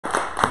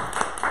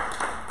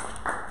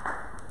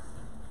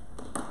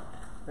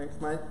Thanks,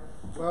 mate.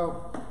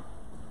 Well,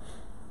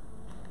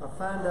 I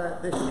found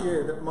out this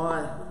year that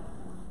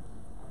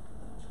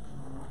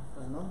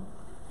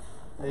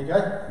there you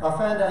go. I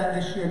found out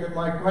this year that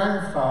my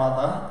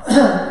grandfather,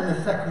 in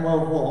the Second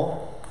World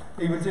War,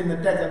 he was in the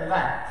desert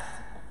rats,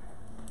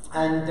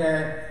 and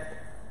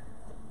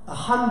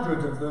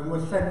 100 of them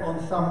were sent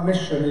on some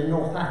mission in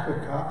North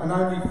Africa, and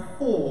only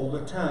 4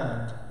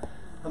 returned.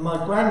 And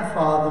my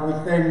grandfather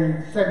was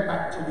then sent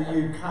back to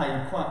the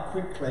UK quite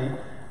quickly,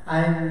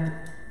 and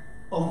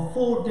on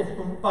 4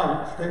 different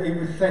boats that he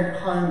was sent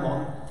home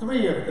on,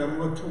 3 of them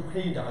were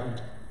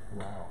torpedoed.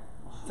 Wow.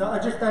 So I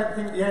just don't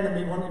think the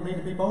enemy wanted me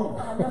to be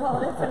born. I know,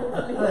 that's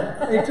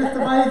awfully. It's just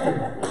amazing,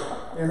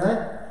 you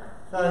know?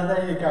 So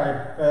there you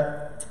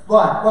go.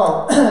 Right,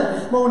 well,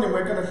 this morning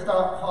we're going to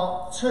start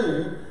part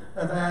 2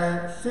 of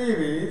our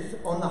series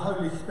on the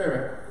Holy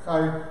Spirit.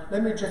 So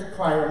let me just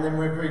pray and then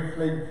we'll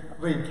briefly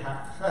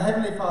recap. So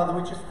Heavenly Father,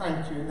 we just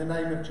thank you in the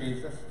name of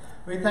Jesus.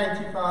 We thank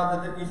you,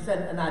 Father, that you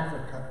sent an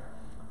advocate,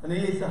 and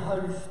he is the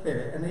Holy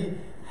Spirit, and he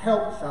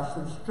helps us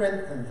and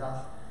strengthens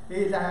us. He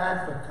is our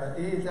advocate,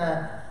 he is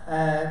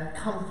our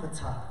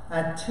comforter,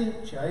 our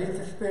teacher, he is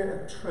the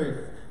Spirit of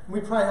truth. And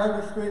we pray,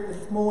 Holy Spirit,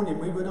 this morning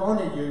we would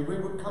honour you, we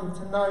would come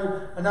to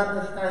know and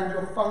understand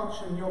your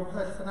function, your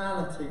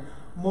personality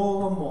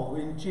more and more,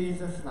 in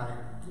Jesus'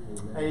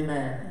 name.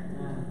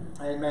 Amen.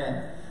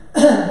 Amen.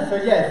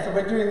 So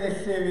we're doing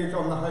this series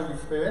on the Holy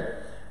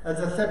Spirit. As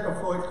I said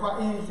before, it's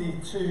quite easy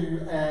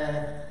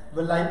to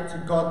relate to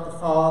God the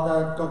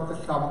Father, God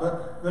the Son,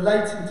 but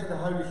relating to the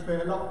Holy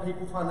Spirit, a lot of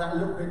people find that a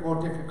little bit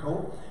more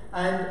difficult.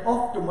 And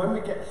often when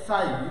we get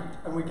saved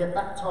and we get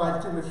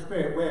baptised in the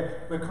Spirit,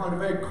 we're kind of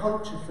very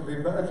conscious of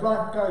him. But as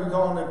life goes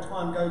on and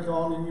time goes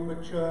on and you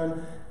mature,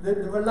 and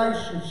the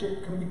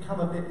relationship can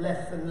become a bit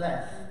less and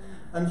less.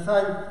 And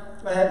so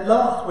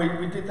last week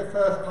we did the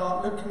first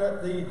part looking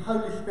at the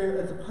Holy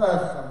Spirit as a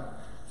person.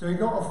 So he's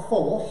not a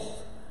force.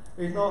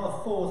 He's not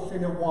a force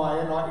in a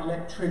wire like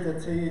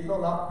electricity. He's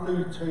not like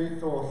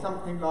Bluetooth or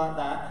something like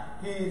that.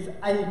 He's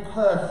a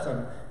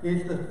person.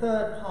 He's the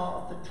third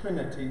part of the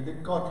Trinity, the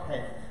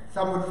Godhead.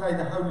 Some would say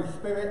the Holy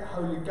Spirit,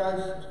 Holy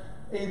Ghost.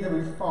 Either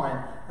is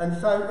fine. And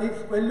so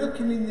we're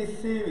looking in this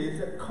series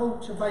at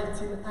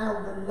cultivating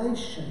our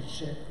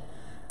relationship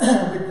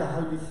with the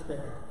Holy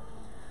Spirit.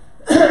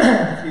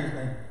 Excuse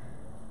me.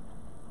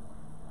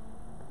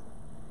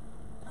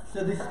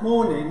 So this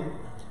morning,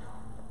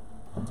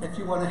 if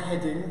you want a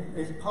heading,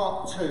 it's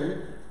part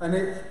 2, and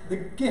it's the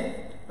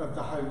gift of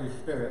the Holy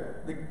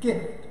Spirit. The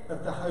gift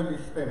of the Holy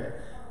Spirit.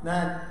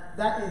 Now,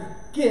 that is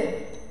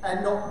gift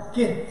and not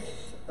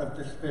gifts of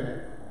the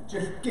Spirit.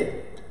 Just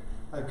gift.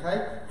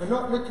 Okay? We're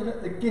not looking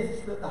at the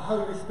gifts that the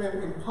Holy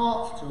Spirit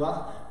imparts to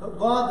us, but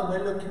rather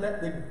we're looking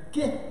at the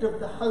gift of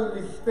the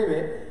Holy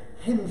Spirit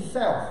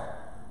himself.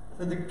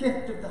 So the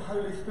gift of the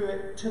Holy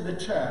Spirit to the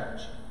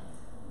church.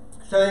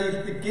 So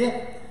he's the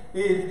gift.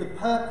 He is the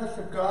purpose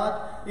of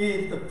God. He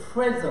is the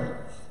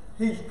presence,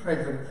 his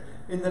presence,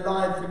 in the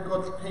lives of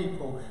God's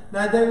people.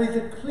 Now there is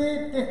a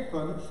clear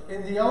difference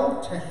in the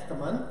Old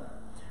Testament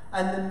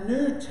and the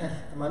New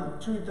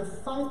Testament to the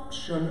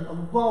function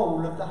and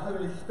role of the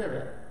Holy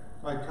Spirit.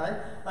 Okay?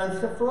 And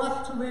so for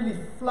us to really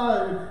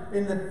flow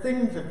in the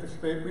things of the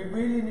Spirit, we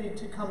really need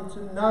to come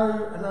to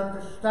know and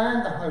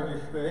understand the Holy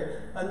Spirit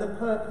and the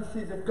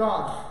purposes of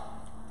God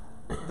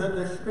that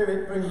the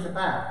Spirit brings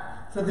about.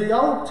 So in the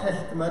Old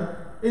Testament,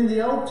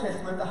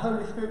 the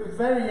Holy Spirit was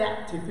very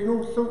active in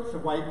all sorts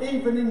of ways,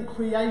 even in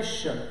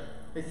creation.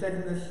 It said,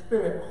 and the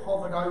Spirit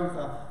hovered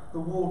over the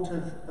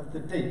waters of the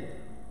deep.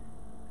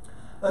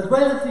 As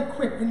well as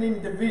equipping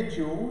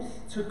individuals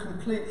to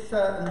complete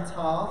certain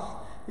tasks,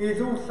 he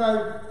is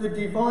also the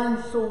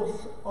divine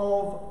source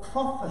of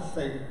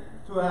prophecy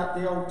throughout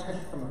the Old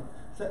Testament.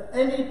 So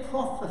any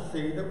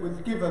prophecy that was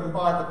given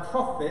by the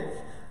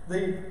prophets,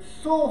 the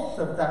source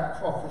of that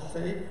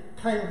prophecy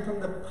came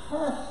from the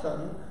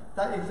person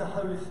that is the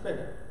Holy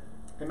Spirit.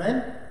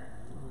 Amen?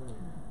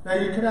 Now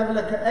you can have a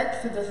look at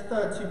Exodus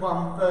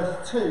 31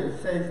 verse 2.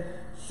 It says,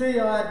 "See,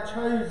 I have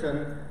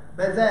chosen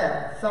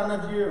Bezalel, son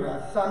of Uri,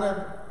 son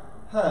of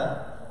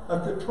Hur,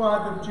 of the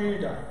tribe of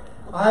Judah.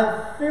 I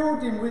have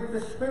filled him with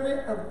the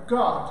Spirit of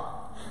God,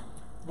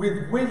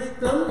 with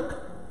wisdom,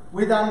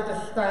 with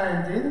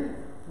understanding,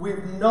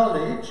 with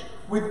knowledge,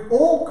 with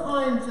all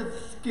kinds of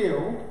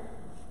skill,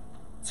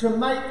 to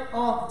make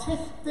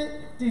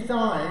artistic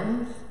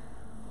designs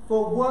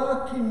for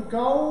work in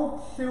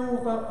gold,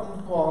 silver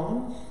and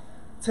bronze,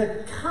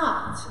 to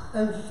cut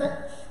and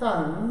set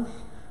stones,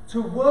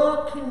 to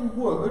work in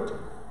wood,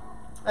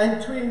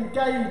 and to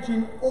engage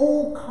in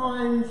all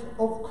kinds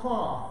of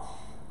crafts."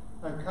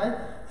 Okay?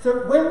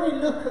 So when we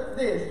look at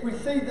this, we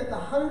see that the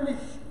Holy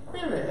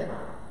Spirit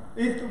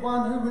is the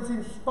one who was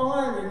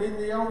inspiring in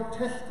the Old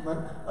Testament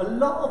a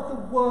lot of the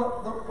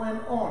work that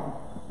went on.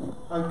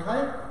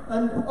 Okay?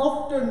 And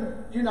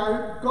often,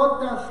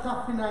 God does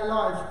stuff in our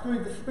lives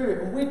through the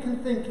Spirit, and we can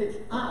think it's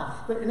us,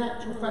 but in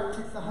actual fact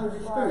it's the Holy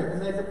Spirit,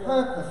 and there's a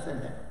purpose in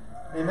it.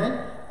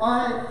 Amen?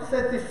 I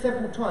said this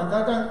several times.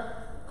 I don't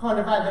kind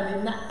of have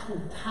any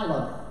natural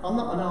talent. I'm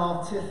not an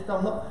artist,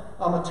 I'm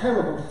a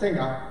terrible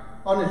singer.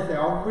 Honestly,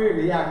 I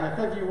really am. If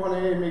ever you want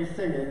to hear me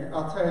singing,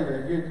 I'll tell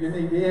you, you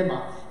need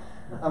earmuffs.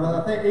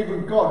 I think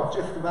even God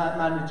just about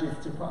manages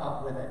to put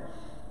up with it.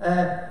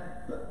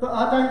 But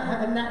I don't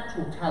have a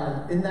natural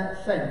talent in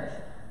that sense.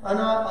 And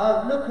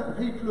I look at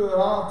people who are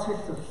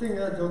artists or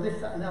singers or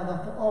this, that and the other, I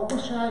thought, oh, I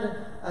wish I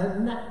had a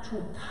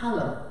natural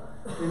talent,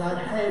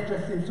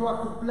 hairdressing, so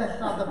I could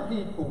bless other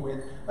people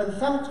with. And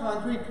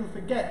sometimes we can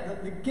forget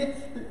that the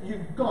gifts that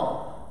you've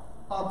got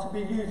are to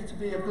be used to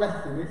be a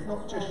blessing. It's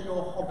not just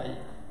your hobby.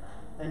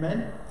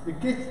 Amen? The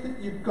gifts that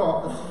you've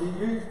got are to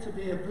be used to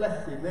be a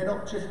blessing. They're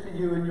not just for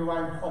you and your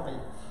own hobby.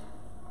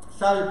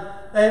 So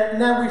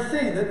now we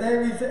see that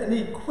there is an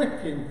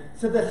equipping.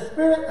 So the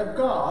Spirit of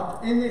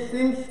God, in this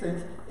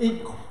instance,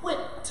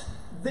 equipped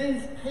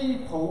these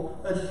people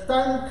as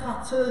stone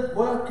cutters,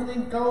 working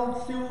in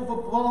gold, silver,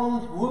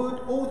 bronze, wood,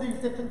 all these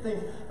different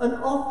things. And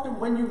often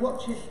when you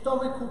watch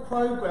historical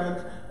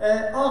programs,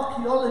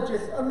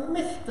 archaeologists are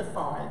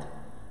mystified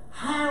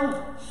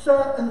how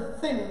certain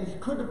things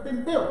could have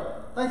been built.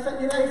 They say,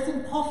 it's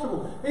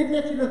impossible. Even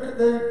if you look at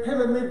the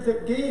pyramids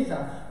at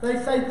Giza, they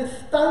say the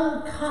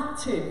stone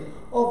cutting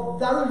of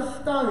those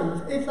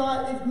stones is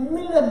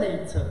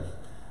millimetres.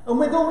 And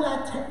with all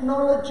our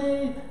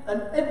technology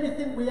and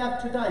everything we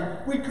have today,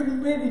 we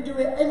couldn't really do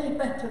it any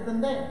better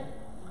than them.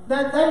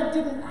 Now, they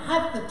didn't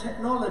have the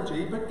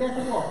technology, but guess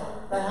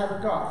what? They have a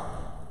God.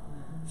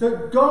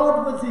 So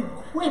God was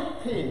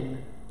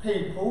equipping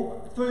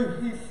people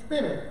through his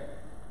Spirit.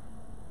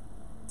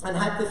 And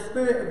had the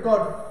Spirit of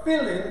God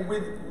filling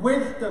with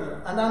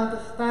wisdom and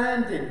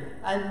understanding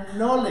and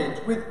knowledge,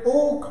 with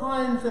all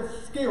kinds of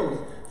skills.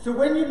 So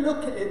when you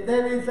look at it,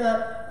 there is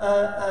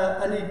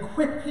an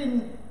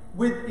equipping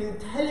with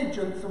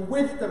intelligence and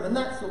wisdom and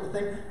that sort of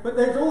thing, but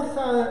there's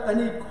also an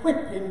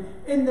equipping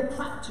in the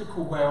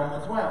practical realm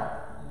as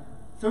well.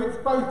 So it's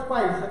both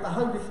ways that the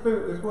Holy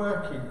Spirit was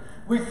working.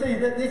 We see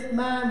that this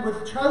man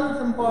was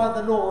chosen by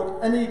the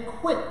Lord and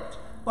equipped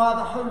by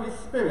the Holy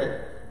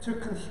Spirit to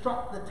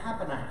construct the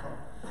tabernacle.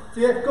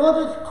 See, if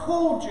God has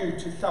called you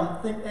to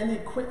something, he'll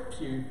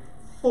equip you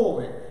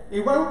for it.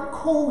 He won't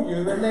call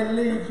you and then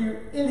leave you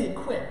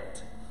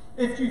ill-equipped.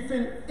 If you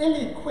feel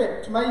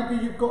ill-equipped, maybe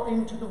you've got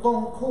into the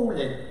wrong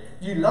calling.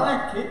 You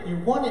like it, you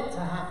want it to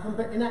happen,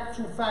 but in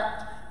actual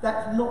fact,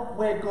 that's not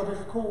where God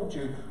has called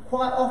you.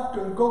 Quite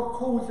often, God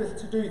calls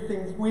us to do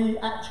things we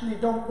actually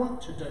don't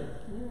want to do.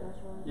 Yeah, that's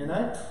right. You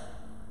know?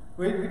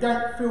 We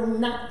don't feel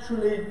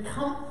naturally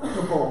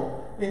comfortable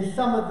in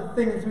some of the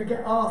things we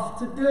get asked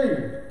to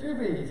do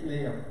we,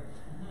 Liam?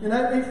 You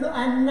know, it's not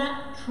our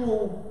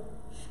natural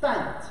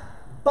state.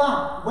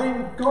 But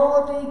when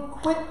God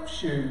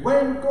equips you,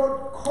 when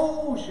God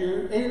calls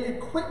you, he'll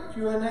equip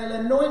you and he'll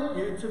anoint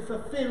you to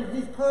fulfill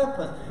his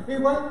purpose. He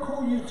won't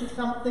call you to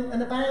something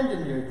and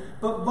abandon you,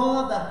 but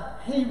rather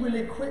he will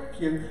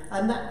equip you,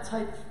 and that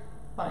takes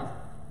faith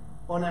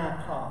on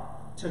our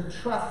part. To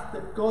trust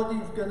that God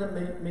is going to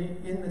meet me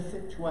in the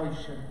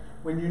situation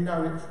when you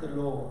know it's the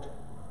Lord.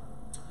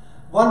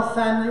 1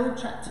 Samuel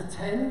chapter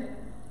 10.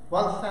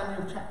 1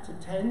 Samuel chapter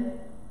 10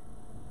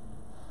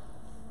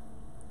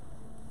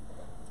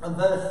 and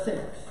verse 6.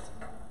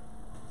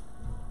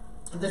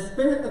 The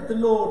Spirit of the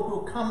Lord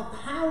will come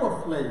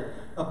powerfully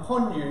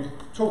upon you,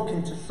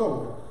 talking to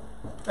Saul,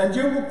 and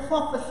you will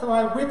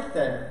prophesy with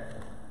them,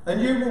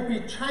 and you will be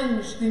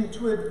changed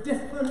into a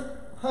different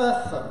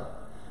person.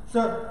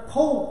 So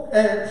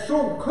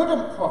Saul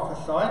couldn't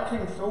prophesy,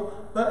 King Saul,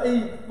 but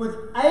he was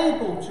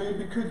able to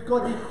because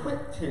God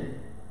equipped him.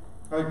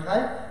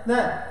 Okay?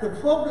 Now, the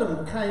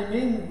problem came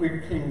in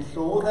with King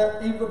Saul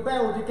that he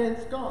rebelled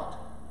against God.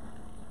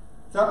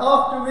 So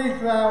after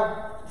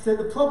Israel, so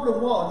the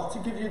problem was, to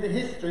give you the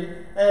history,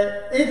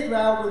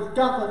 Israel was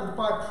governed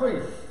by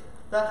priests.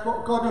 That's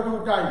what God had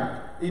ordained.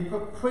 He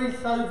put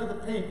priests over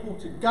the people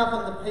to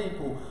govern the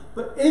people.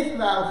 But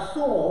Israel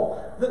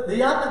saw that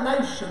the other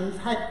nations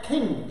had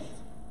kings.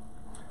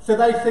 So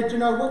they said, you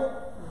know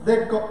what?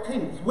 They've got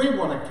kings. We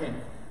want a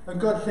king. And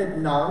God said,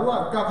 no,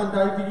 I've governed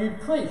over you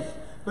priests.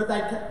 But they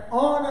kept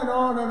on and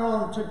on and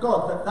on to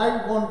God that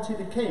they wanted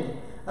a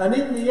king. And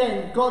in the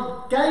end,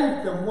 God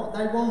gave them what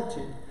they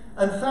wanted.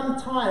 And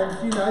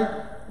sometimes, you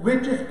know,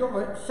 we've just got to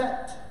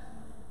accept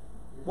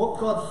what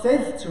God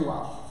says to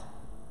us.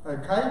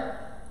 Okay?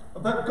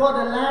 But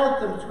God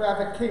allowed them to have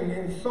a king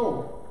in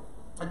Saul,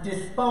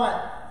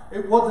 despite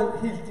it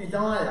wasn't his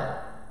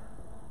desire.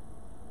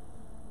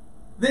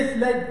 This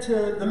led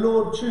to the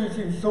Lord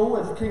choosing Saul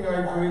as king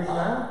over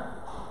Israel,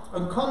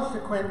 and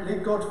consequently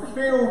God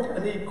filled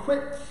and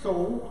equipped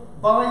Saul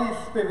by his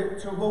Spirit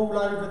to rule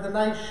over the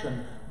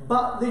nation.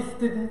 But this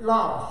didn't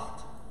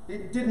last.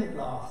 It didn't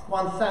last.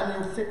 1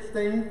 Samuel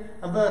 16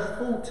 and verse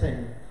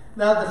 14.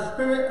 Now the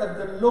Spirit of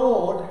the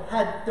Lord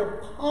had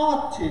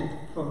departed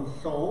from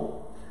Saul,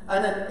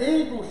 and an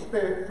evil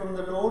spirit from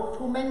the Lord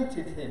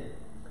tormented him.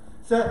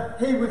 So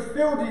he was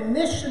filled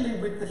initially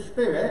with the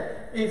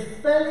Spirit, he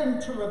fell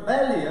into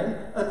rebellion,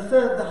 and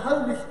so the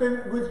Holy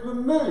Spirit was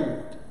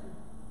removed.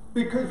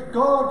 Because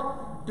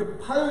God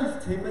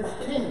deposed him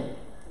as king.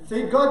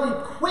 See,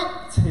 God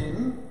equipped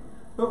him,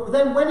 but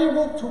then when he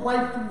walked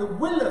away from the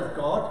will of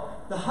God,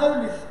 the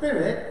Holy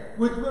Spirit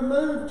was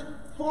removed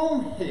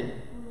from him.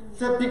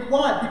 So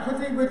why?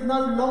 Because he was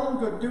no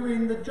longer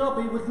doing the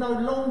job. He was no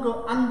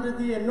longer under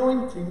the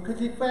anointing because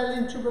he fell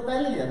into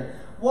rebellion.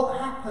 What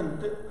happened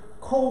that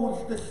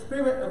caused the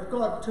Spirit of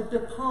God to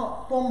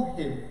depart from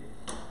him?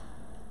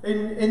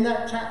 In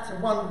that chapter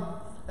 1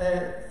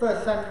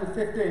 Samuel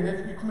 15,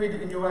 if you can read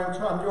it in your own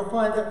time, you'll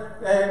find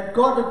that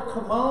God had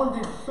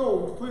commanded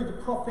Saul through the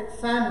prophet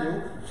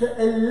Samuel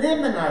to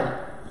eliminate,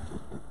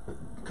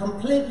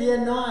 completely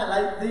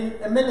annihilate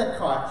the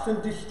Amalekites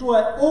and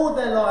destroy all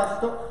their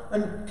livestock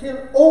and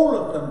kill all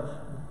of them.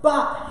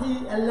 But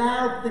he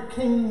allowed the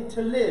king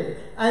to live,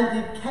 and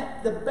he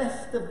kept the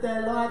best of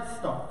their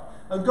livestock.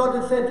 And God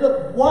had said,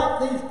 look, wipe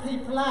these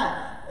people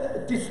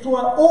out, destroy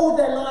all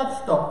their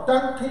livestock,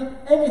 don't keep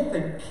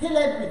anything, kill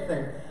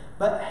everything.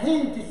 But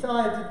he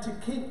decided to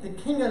keep the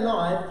king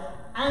alive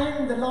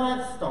and the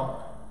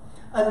livestock.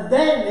 And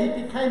then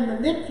he became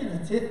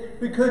manipulative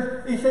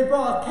because he said,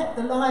 well, I've kept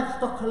the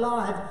livestock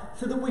alive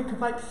so that we could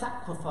make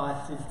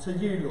sacrifices to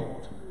you,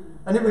 Lord.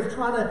 And it was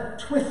trying to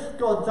twist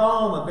God's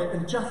arm a bit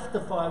and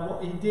justify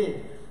what he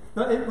did.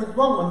 But it was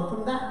wrong, and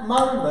from that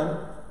moment,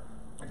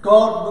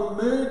 God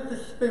removed the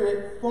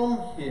Spirit from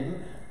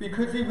him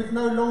because he was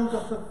no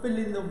longer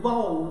fulfilling the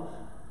role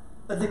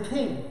as a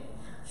king.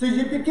 So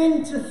you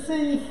begin to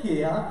see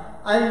here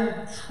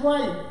a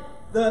trait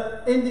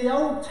that in the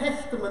Old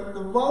Testament,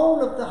 the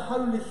role of the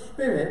Holy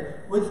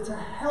Spirit was to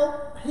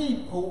help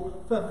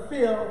people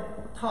fulfill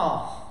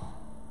tasks.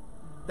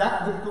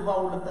 That was the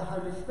role of the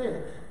Holy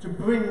Spirit, to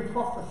bring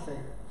prophecy.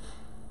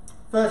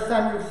 1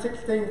 Samuel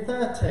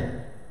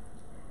 16:13.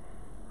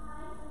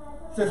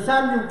 So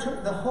Samuel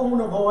took the horn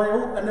of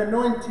oil and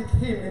anointed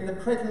him in the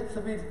presence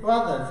of his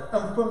brothers.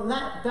 And from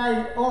that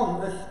day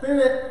on, the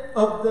Spirit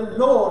of the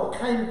Lord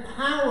came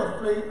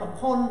powerfully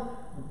upon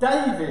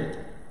David.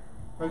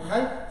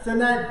 Okay? So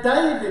now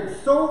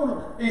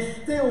Saul is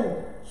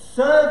still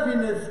serving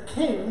as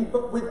king,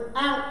 but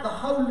without the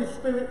Holy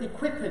Spirit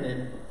equipping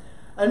him.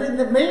 And in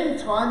the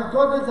meantime,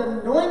 God has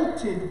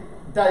anointed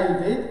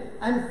David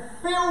and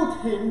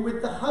filled him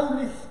with the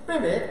Holy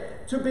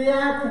Spirit to be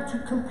able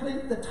to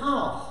complete the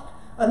task.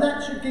 And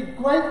that should give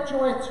great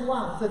joy to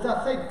us. As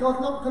I said, God's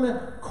not going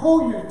to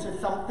call you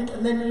to something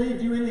and then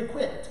leave you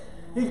ill-equipped.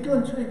 He's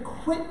going to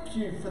equip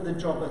you for the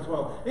job as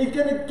well. He's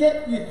going to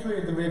get you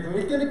through the river.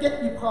 He's going to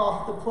get you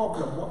past the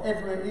problem,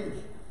 whatever it is.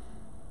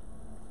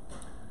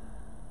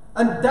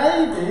 And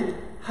David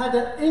had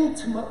an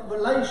intimate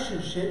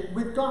relationship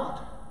with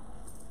God.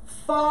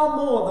 Far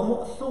more than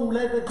what Saul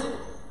ever did.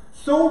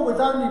 Saul was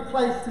only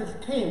placed as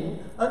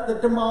king at the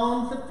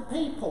demands of the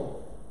people.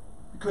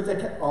 Because they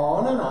kept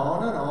on and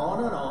on and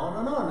on and on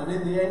and on. And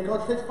in the end,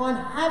 God says, fine,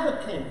 have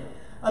a king.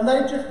 And they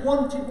just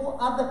wanted what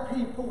other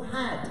people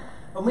had.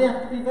 And we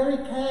have to be very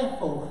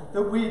careful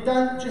that we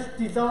don't just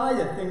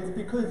desire things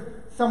because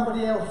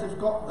somebody else has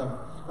got them.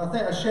 I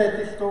think I shared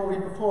this story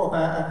before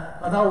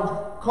about an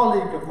old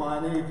colleague of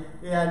mine.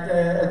 He had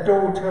a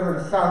daughter and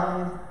a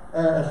son,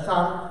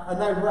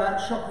 and they were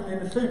out shopping in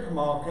the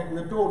supermarket, and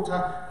the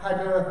daughter had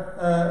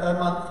a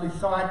monthly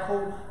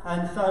cycle,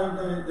 and so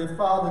the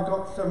father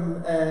got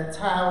some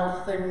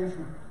towels, things,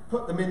 and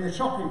put them in the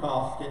shopping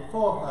basket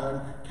for her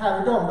and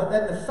carried on. But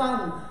then the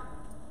son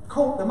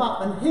caught them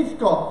up, and he's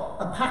got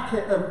a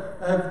packet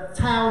of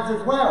towels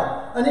as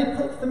well, and he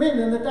puts them in,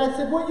 and the dad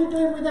said, what are you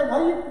doing with them?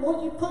 What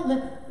are you putting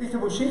them? He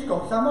said, well, she's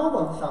got some, I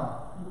want some.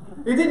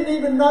 He didn't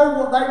even know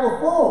what they were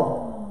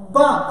for,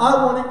 but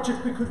I want it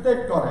just because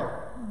they've got it.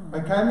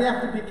 Okay, and we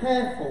have to be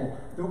careful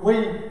that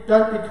we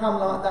don't become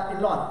like that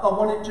in life. I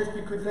want it just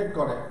because they've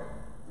got it.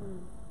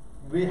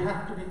 We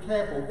have to be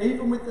careful,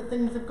 even with the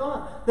things of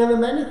God. There are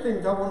many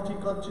things I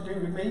wanted God to do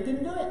with me,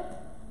 didn't do it.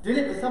 Did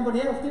it with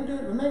somebody else, didn't do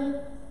it with me.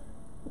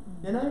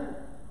 You know?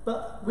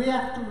 But we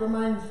have to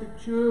remain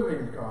secure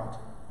in God.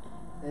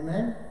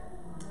 Amen?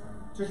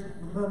 Just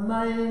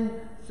remain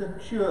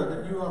secure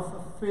that you are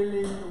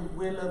fulfilling the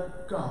will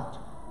of God.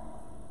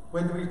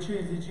 Whether he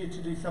chooses you to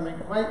do something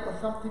great or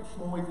something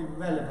small is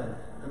irrelevant.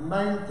 The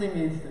main thing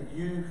is that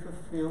you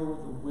fulfill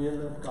the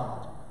will of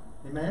God.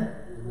 Amen?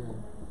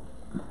 Amen.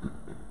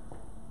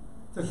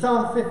 So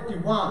Psalm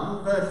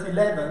 51, verse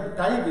 11,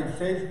 David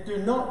says, Do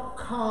not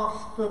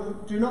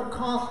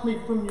cast me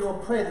from your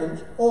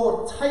presence,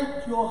 or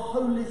take your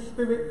Holy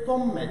Spirit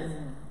from me.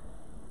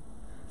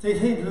 See,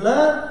 he'd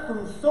learned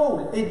from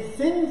Saul. He'd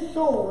seen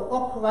Saul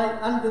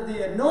operate under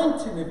the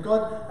anointing of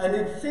God, and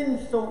he'd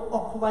seen Saul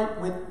operate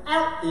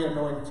without the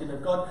anointing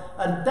of God.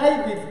 And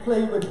David's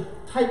plea was,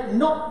 take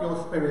not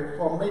your spirit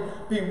from me,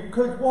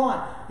 because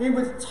why? He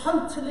was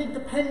totally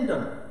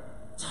dependent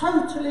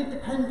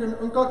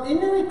on God. He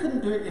knew he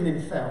couldn't do it in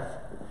himself.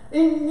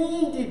 He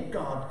needed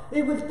God.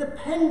 He was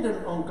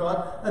dependent on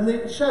God, and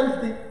it shows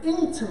the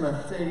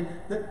intimacy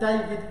that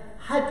David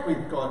had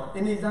with God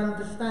in his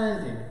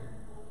understanding.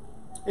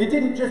 He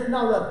didn't just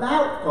know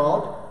about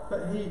God,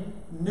 but he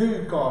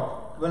knew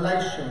God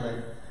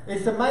relationally.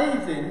 It's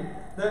amazing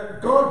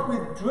that God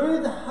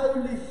withdrew the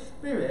Holy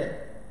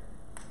Spirit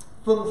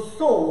from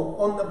Saul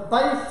on the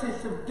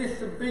basis of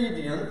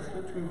disobedience,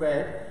 which we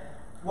read,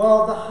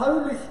 while the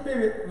Holy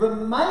Spirit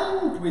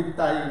remained with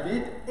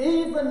David,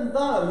 even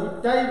though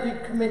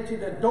David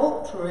committed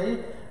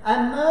adultery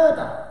and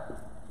murder.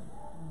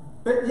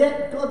 But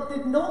yet God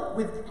did not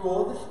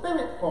withdraw the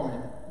Spirit from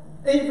him,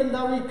 even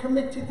though he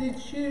committed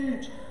these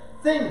huge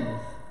things.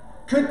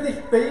 Could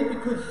this be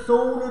because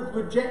Saul had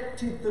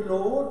rejected the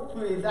Lord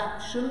through his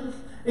actions?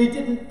 He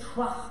didn't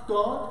trust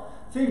God.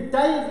 See,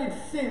 David's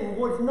sin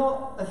was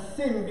not a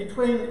sin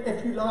between,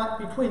 if you like,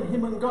 between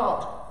him and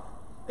God.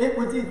 It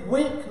was his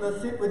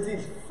weakness, it was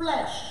his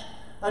flesh,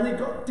 and he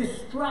got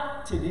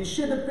distracted. He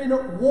should have been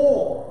at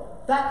war.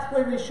 That's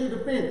where he should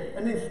have been.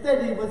 And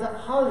instead he was at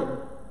home.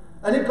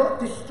 And he got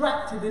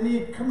distracted and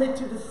he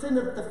committed a sin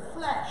of the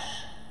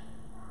flesh.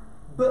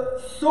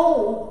 But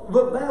Saul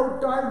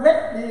rebelled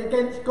directly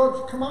against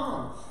God's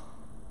commands.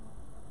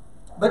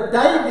 But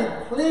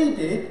David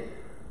pleaded,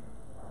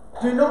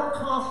 do not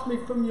cast me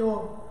from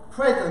your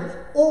presence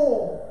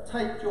or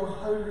take your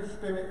Holy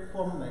Spirit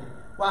from me.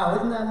 Wow,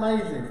 isn't that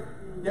amazing?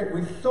 Yet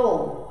with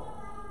Saul,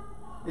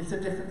 it's a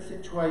different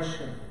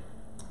situation.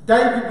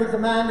 David was a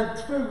man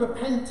of true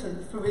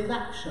repentance for his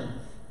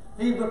actions.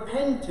 He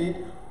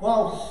repented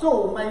while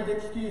Saul made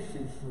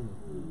excuses.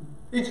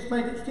 He just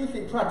made excuses.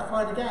 He tried to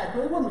find a gag.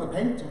 Well, he wasn't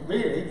repentant,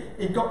 really.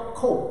 He got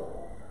caught.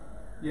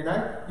 You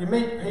know, you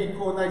meet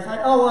people and they say,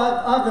 oh,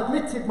 I've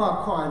admitted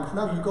my crimes.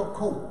 No, you got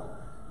caught.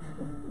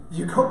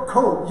 You got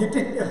caught. You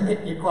didn't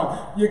admit your crime.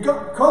 You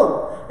got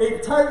caught.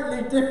 It's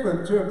totally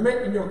different to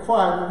admitting your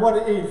crime and what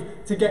it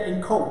is to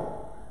getting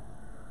caught.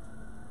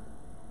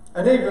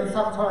 And even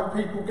sometimes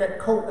people get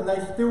caught and they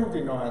still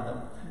deny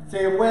them.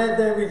 See, where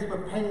there is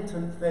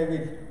repentance, there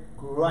is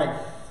grace.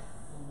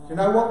 You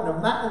know what? No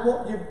matter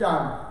what you've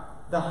done,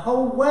 the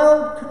whole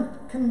world can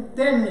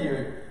condemn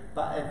you.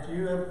 But if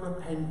you have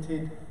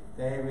repented,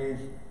 there is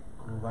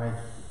grace.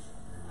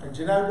 And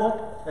you know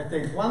what? If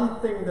there's one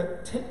thing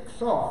that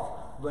ticks off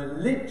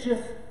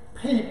religious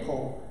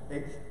people,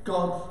 it's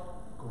God's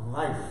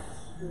grace.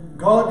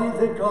 God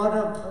is a God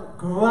of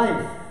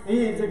grace.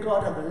 He is a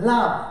God of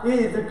love. He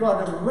is a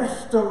God of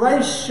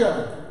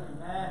restoration.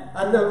 Amen.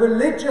 And the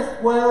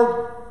religious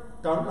world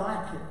don't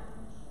like it.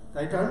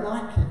 They don't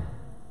like it.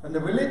 And the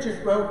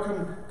religious world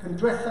can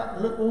dress up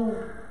and look all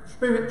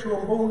spiritual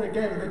and born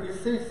again, but you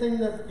see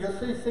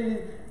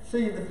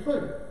the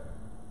fruit.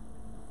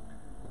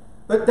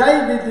 But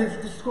David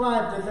is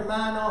described as a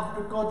man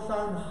after God's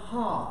own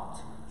heart.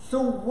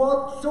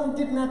 Saul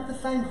didn't have the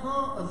same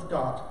heart as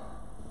God.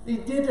 He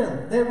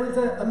didn't. There was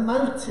a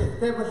motive.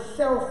 There was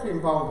self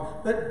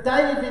involved. But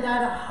David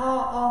had a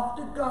heart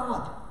after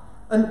God.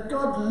 And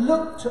God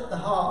looked at the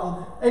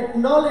heart and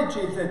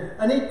acknowledges it.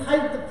 And he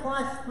paid the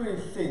price for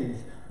his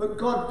sins. But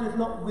God does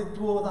not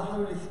withdraw the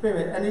Holy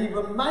Spirit. And he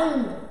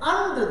remained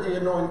under the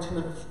anointing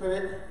of the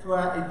Spirit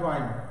throughout his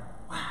reign.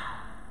 Wow.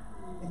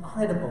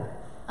 Incredible.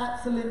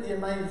 Absolutely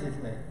amazes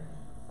me.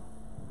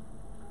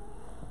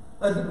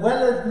 As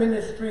well as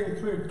ministering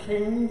through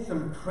kings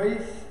and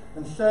priests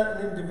and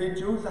certain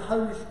individuals, the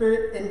Holy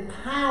Spirit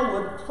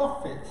empowered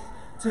prophets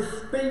to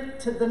speak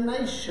to the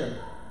nation.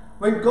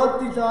 When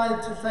God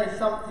desired to say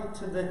something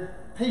to the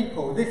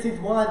people, this is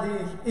why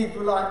these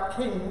Israelite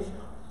kings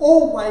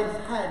always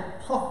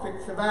had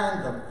prophets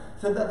around them,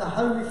 so that the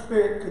Holy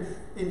Spirit could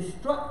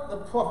instruct the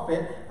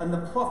prophet and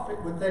the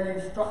prophet would then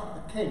instruct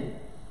the king.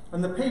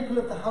 And the people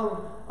of the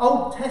whole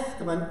Old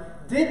Testament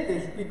did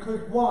this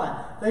because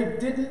why? They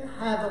didn't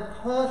have a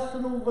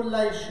personal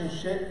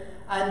relationship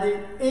and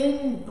the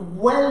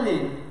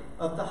indwelling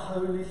of the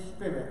Holy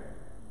Spirit.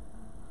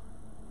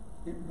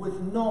 It was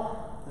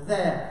not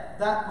there.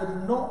 That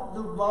was not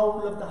the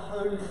role of the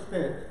Holy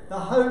Spirit. The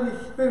Holy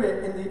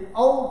Spirit in the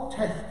Old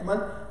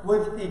Testament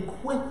was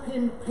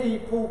equipping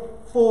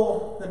people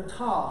for the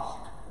task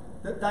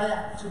that they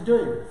had to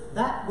do.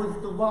 That was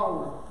the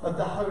role of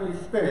the Holy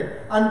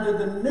Spirit. Under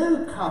the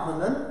New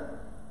Covenant,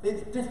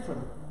 it's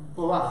different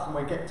for us, and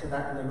we'll get to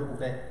that in a little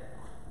bit.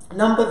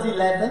 Numbers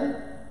 11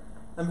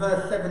 and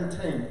verse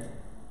 17.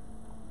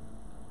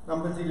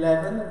 Numbers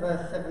 11 and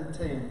verse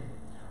 17.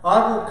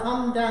 I will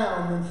come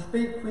down and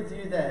speak with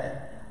you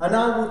there, and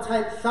I will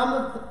take some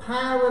of the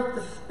power of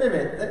the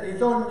Spirit that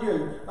is on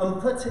you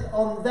and put it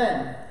on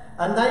them,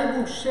 and they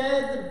will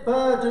share the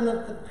burden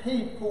of the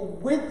people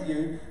with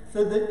you,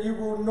 so that you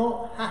will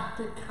not have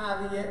to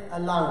carry it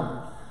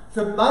alone.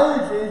 So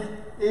Moses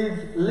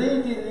is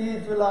leading the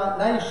Israelite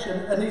nation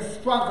and he's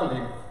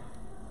struggling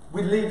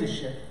with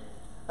leadership.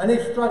 And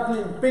he's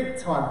struggling big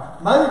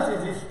time.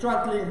 Moses is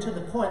struggling to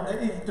the point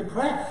that he's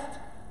depressed.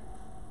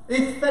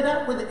 He's fed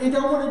up with it. He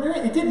don't want to do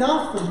it. He didn't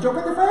ask for the job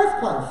in the first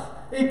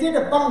place. He did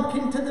a bunk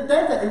into the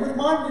desert. He was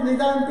minding his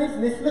own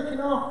business,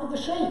 looking after the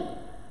sheep.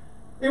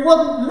 He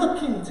wasn't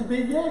looking to be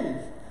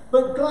used.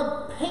 But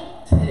God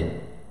picked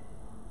him.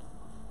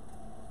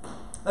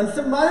 And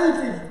so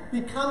Moses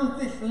becomes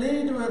this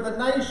leader of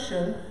a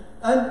nation,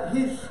 and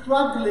he's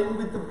struggling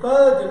with the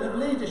burden of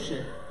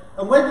leadership.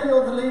 And whether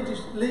you're the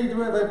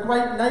leader of a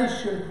great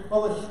nation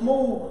or a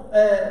small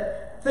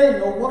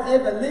thing or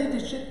whatever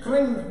leadership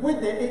brings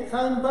with it its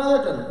own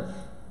burdens.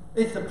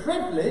 It's a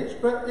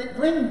privilege, but it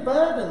brings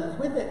burdens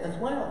with it as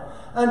well.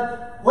 And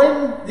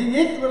when the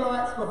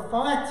Israelites were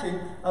fighting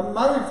and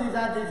Moses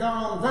had his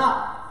arms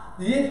up,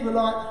 the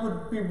Israelites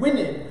would be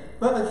winning.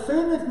 But as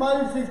soon as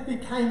Moses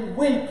became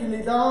weak and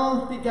his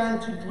arms began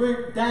to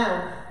droop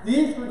down, the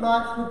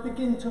Israelites would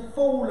begin to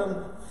fall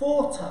and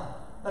falter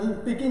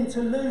and begin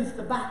to lose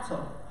the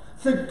battle.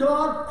 So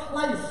God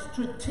placed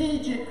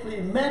strategically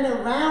men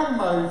around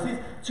Moses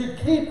to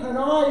keep an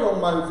eye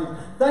on Moses.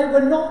 They were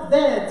not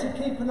there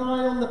to keep an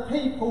eye on the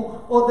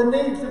people or the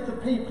needs of the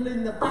people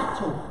in the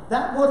battle.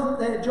 That wasn't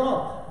their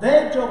job.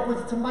 Their job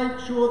was to make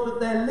sure that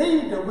their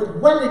leader was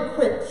well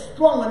equipped,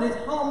 strong, and his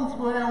arms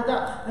were held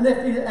up. And if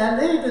our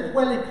leader's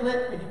well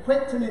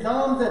equipped and his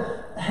arms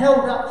are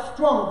held up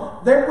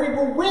strong, then we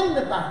will win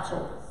the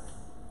battle.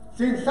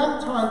 See,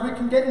 sometimes we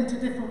can get into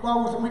different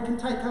roles and we can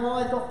take our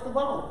eyes off the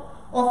role.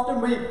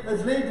 Often we,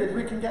 as leaders,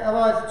 we can get our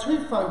eyes too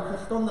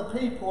focused on the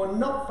people and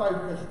not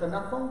focused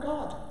enough on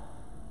God.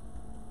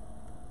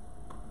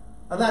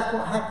 And that's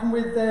what happened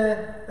with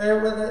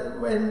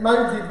when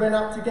Moses went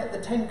up to get the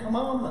 10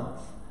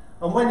 Commandments.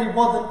 And when he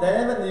wasn't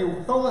there and the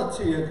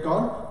authority had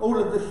gone, all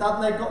of a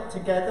sudden they got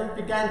together and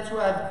began to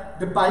have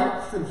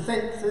debates and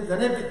censors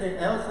and everything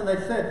else. And they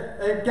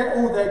said, get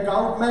all their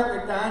gold, melt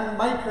it down,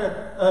 make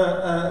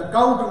a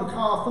golden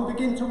calf and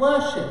begin to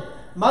worship.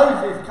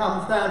 Moses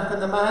comes down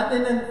from the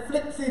mountain and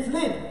flips his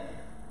lid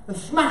and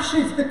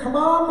smashes the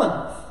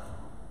commandments.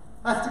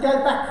 Has to go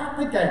back up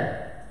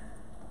again.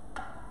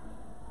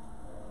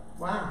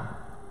 Wow.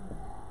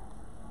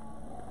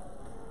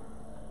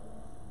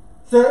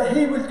 So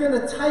he was going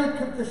to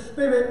take of the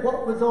Spirit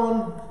what was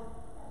on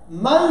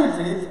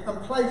Moses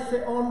and place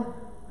it on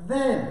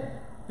them,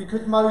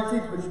 because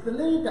Moses was the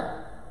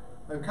leader.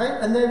 Okay?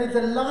 And there is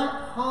a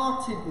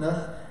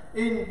light-heartedness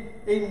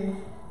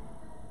in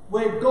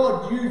where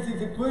God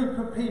uses a group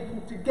of people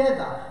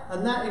together,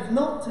 and that is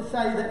not to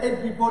say that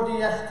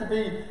everybody has to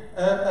be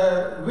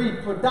a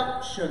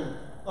reproduction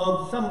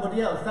of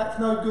somebody else. That's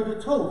no good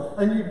at all.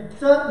 And you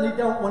certainly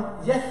don't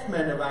want yes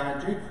men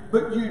around you,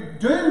 but you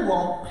do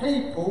want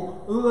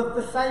people who are of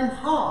the same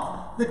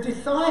heart. The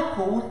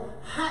disciples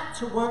had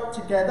to work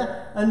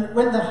together, and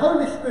when the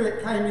Holy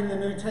Spirit came in the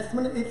New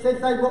Testament, it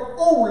says they were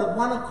all of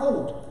one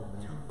accord.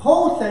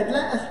 Paul said,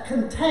 let us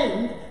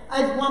contend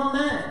as one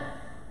man.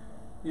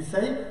 You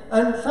see?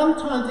 And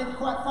sometimes it's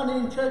quite funny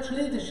in church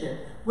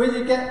leadership, where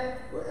you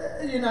get,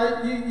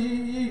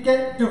 you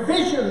get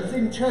divisions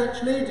in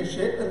church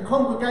leadership, and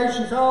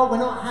congregations, we're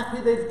not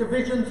happy there's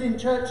divisions in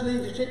church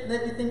leadership and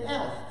everything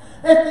else.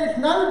 If there's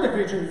no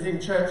divisions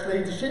in church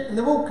leadership and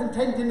they're all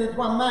contending as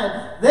one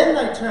man, then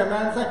they turn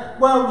around and say,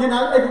 well,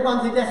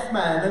 everyone's a yes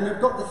man and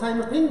they've got the same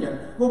opinion.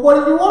 Well,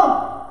 what do you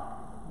want?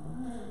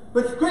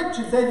 But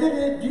Scripture says, isn't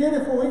it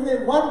beautiful, isn't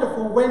it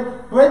wonderful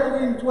when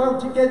brethren dwell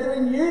together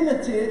in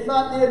unity? It's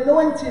like the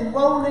anointing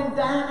rolling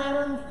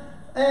down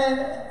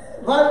Aaron's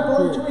robe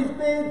onto his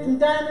beard and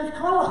down his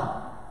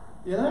collar,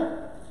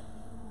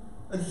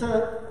 And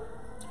so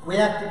we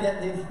have to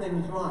get these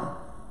things right.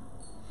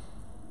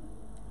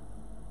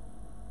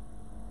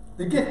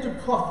 The gift of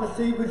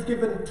prophecy was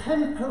given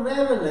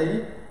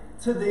temporarily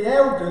to the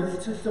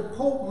elders to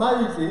support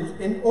Moses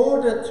in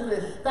order to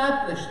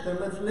establish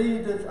them as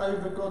leaders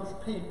over God's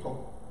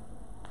people.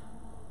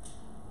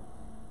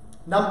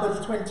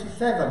 Numbers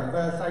 27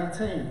 verse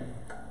 18.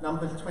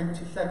 Numbers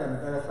 27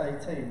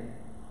 verse 18.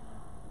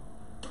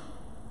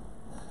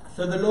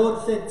 So the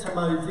Lord said to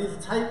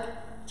Moses, take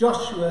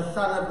Joshua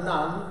son of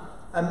Nun,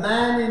 a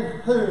man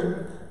in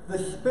whom the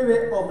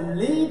spirit of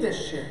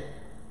leadership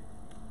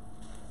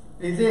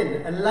is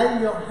in, and lay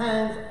your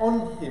hands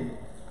on him.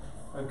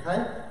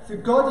 Okay? So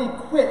God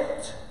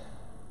equipped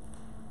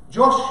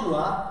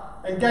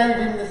Joshua and gave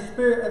him the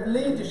spirit of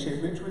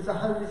leadership, which was the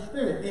Holy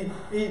Spirit.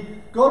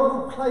 God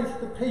will place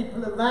the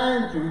people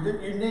around you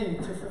that you need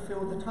to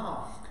fulfill the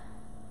task.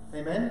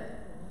 Amen?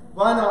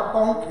 Reinhard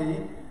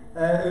Bonnke,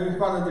 who's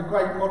one of the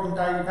great modern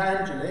day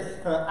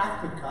evangelists for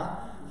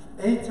Africa,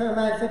 he turned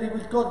around and said he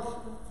was God's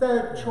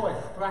third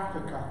choice for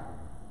Africa.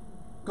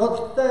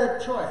 God's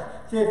third choice.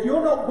 See, if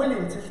you're not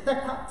willing to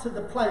step up to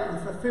the plate and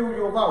fulfill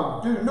your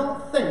role, do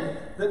not think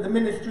that the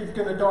ministry is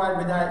going to die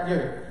without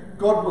you.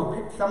 God will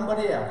pick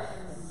somebody else.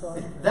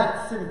 It's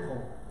that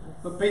simple.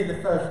 But be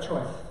the first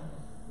choice.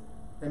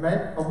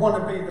 Amen? I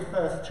want to be the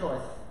first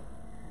choice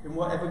in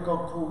whatever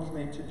God calls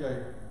me to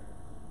do.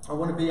 I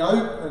want to be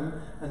open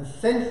and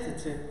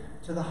sensitive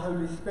to the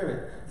Holy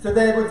Spirit. So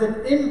there was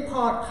an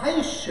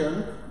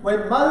impartation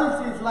when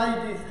Moses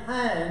laid his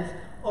hands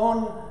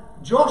on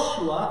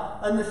Joshua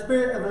and the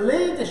spirit of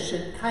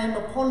leadership came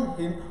upon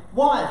him.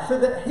 Why? So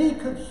that he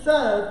could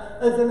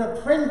serve as an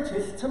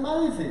apprentice to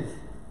Moses.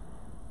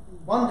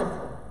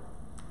 Wonderful.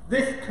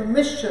 This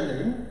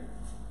commissioning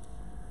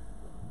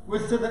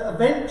was so that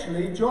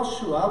eventually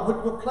Joshua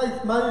would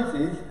replace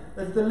Moses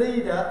as the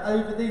leader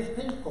over these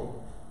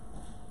people.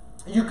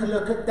 You can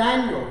look at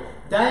Daniel.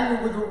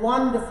 Daniel was a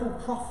wonderful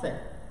prophet.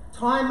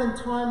 Time and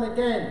time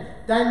again,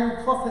 Daniel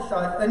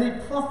prophesied, and he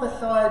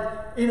prophesied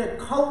in a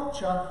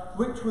culture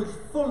which was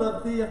full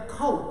of the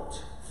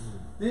occult.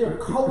 The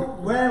occult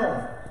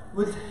realm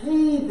was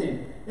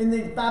heaving in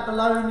these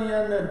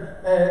Babylonian and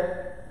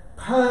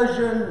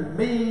Persian,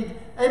 Mede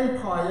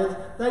empires.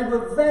 They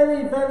were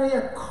very, very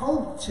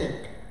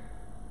occultic.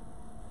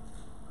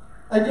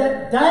 And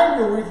yet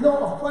Daniel is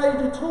not afraid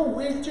at all.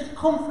 He's just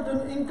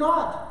confident in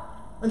God.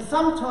 And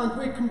sometimes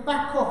we can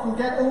back off and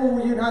get,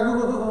 we're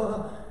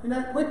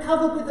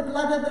covered with the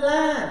blood of the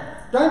Lamb.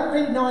 Don't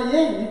be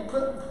naive,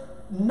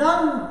 but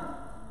know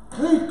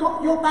who's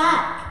got your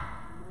back.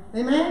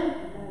 Amen?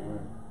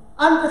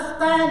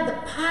 Understand the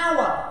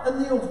power and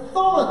the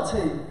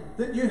authority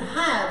that you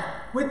have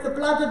with the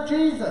blood of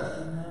Jesus.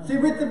 See,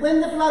 when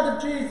the blood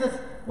of Jesus,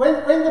 when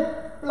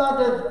the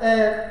blood of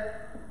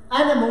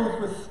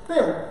animals was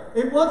spilled,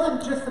 it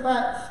wasn't just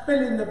about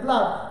spilling the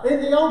blood.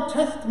 In the Old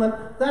Testament,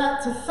 they had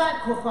to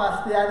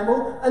sacrifice the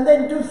animal and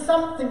then do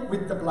something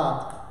with the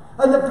blood.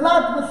 And the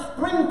blood was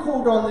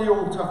sprinkled on the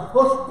altar,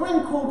 or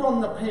sprinkled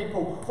on the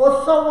people,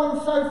 or so on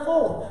and so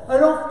forth.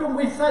 And often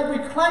we say we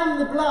claim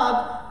the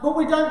blood, but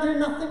we don't do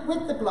nothing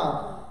with the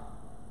blood.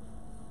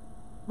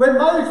 When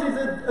Moses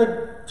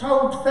had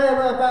told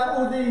Pharaoh about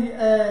all the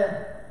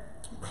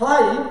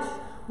plagues,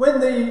 when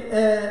the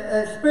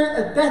spirit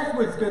of death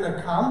was going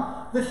to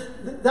come,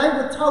 they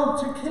were told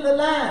to kill a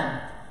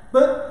lamb.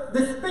 But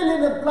the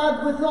spilling of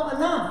blood was not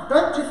enough.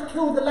 Don't just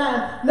kill the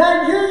lamb.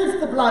 Now use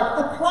the blood.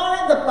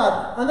 Apply the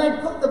blood. And they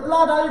put the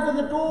blood over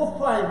the door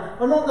frame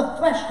and on the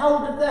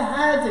threshold of their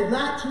houses. They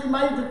actually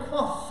made a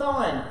cross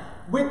sign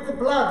with the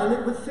blood, and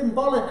it was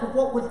symbolic of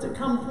what was to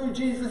come through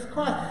Jesus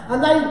Christ.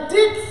 And they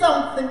did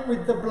something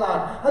with the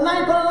blood, and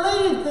they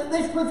believed that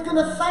this was going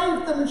to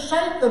save them and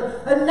shape them.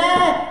 And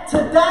now,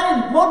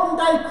 today, modern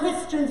day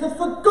Christians have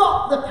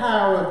forgot the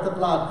power of the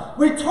blood.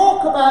 We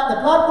talk about the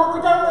blood, but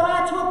we don't know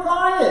how to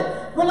apply it.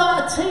 We're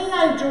like a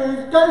teenager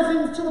who goes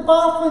into the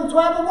bathroom to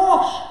have a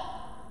wash.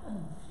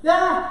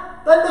 Yeah,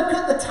 they look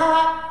at the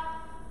tap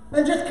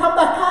and just come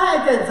back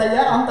out again and say,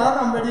 yeah, I'm done,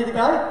 I'm ready to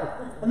go.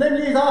 And then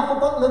use half a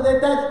bottle of their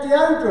dad's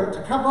deodorant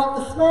to cover up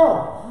the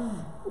smell.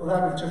 Well,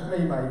 that was just me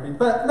maybe.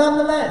 But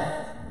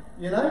nonetheless,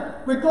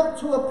 we've got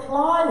to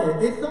apply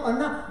it. It's not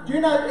enough. Do you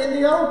know, in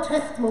the Old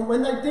Testament,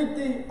 when they did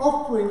the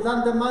offerings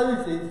under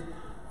Moses,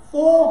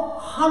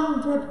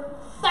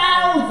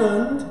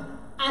 400,000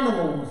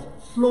 animals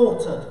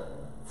slaughtered.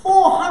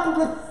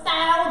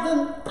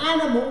 400,000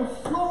 animals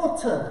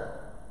slaughtered.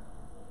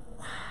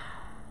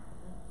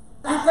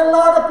 That's a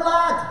lot of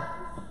blood.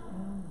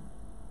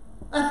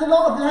 That's a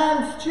lot of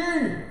lamb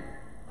stew.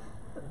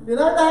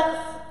 That's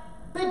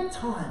big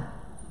time.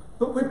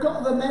 But we've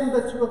got to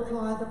remember to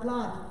apply the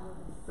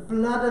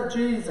blood of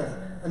Jesus,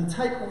 and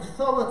take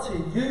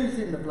authority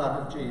using the blood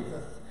of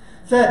Jesus.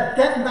 So,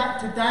 getting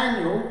back to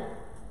Daniel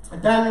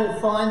 5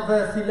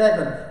 verse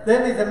 11.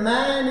 There is a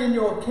man in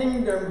your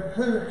kingdom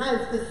who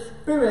has the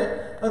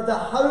spirit of the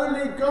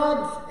holy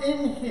gods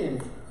in him.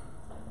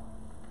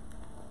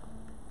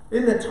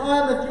 In the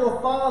time of your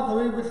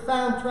father, he was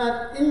found to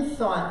have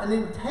insight and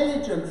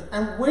intelligence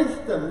and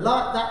wisdom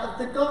like that of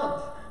the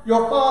gods.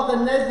 Your father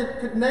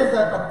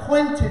Nebuchadnezzar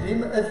appointed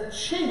him as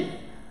chief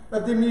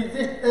of the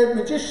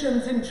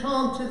magicians,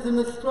 enchanters and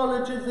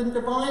astrologers and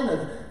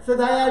diviners. So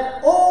they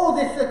had all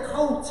this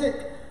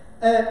occultic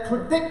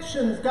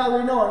predictions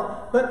going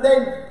on, but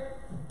then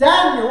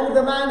Daniel,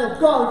 the man of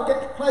God,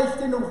 gets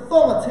placed in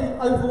authority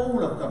over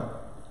all of them.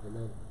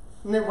 Amen.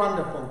 Isn't it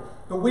wonderful?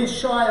 But we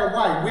shy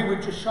away. We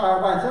would just shy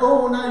away and say,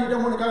 oh no, you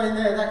don't want to go in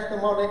there, that's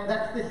demonic,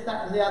 that's this,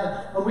 that and the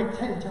other. And we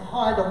tend to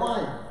hide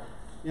away,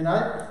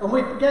 And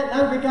we forget,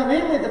 no, we go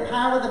in with the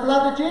power of the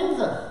blood of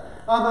Jesus.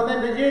 I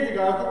remember years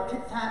ago, I got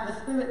kicked out of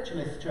the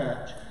spiritualist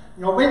church.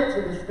 I went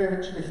to the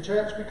spiritualist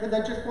church because I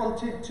just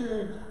wanted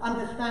to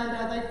understand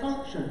how they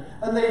function.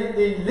 And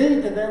the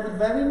leader there was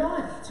very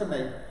nice to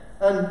me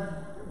and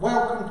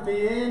welcomed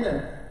me in,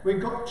 and we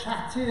got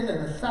chatting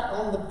and sat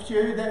on the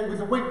pew. There, it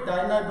was a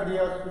weekday, nobody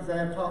else was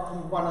there apart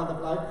from one other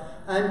bloke.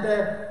 And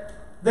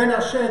then I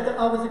shared that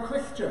I was a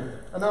Christian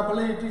and I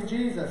believed in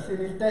Jesus, in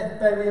his death,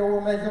 burial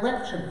and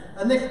resurrection.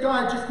 And this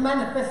guy just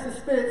manifested the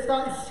Spirit,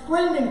 started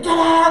screaming, get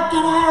out,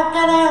 get out,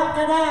 get out,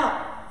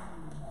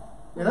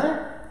 get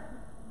out.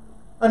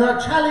 And I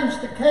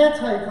challenged the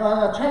caretaker,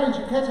 I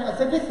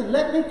said, listen,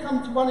 let me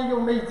come to one of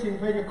your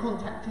meetings where you're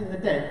contacting the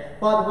dead.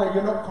 By the way,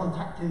 you're not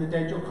contacting the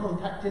dead, you're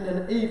contacting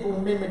an evil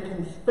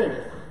mimicking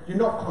spirit. You're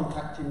not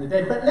contacting the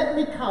dead. But let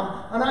me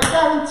come, and I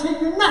guarantee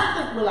you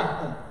nothing will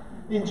happen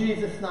in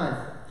Jesus' name.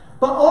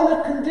 But on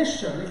a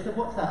condition. He said,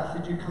 what's that? I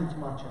said, you come to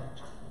my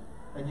church,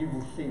 and you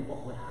will see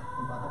what will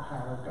happen by the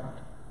power of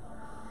God.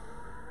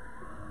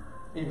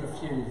 He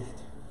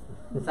refused.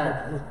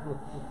 Sadly.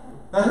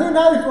 Now who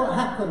knows what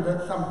happened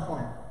at some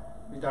point?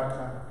 We don't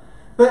know.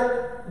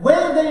 But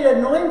where the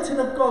anointing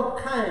of God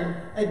came,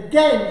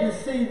 again you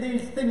see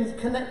these things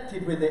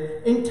connected with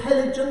it.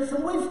 Intelligence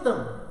and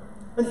wisdom.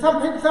 And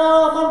some people say,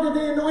 oh, I'm under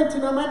the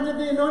anointing, I'm under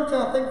the anointing.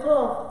 I think,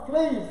 oh,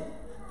 please,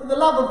 For the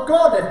love of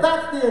God, if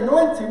that's the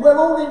anointing, we're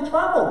all in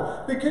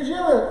trouble because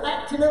you're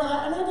acting like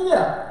an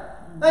idiot.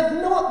 That's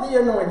not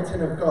the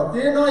anointing of God.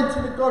 The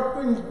anointing of God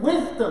brings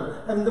wisdom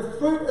and the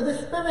fruit of the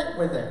Spirit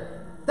with it.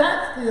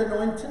 That's the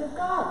anointing of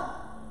God.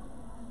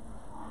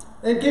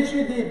 It gives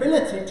you the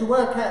ability to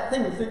work out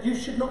things that you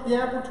should not be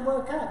able to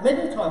work out.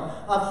 Many times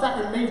I've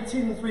sat in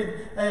meetings with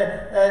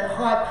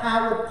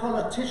high-powered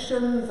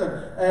politicians,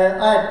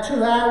 and I had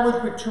 2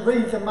 hours with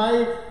Theresa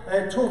May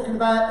talking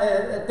about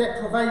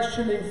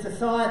deprivation in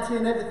society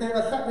and everything.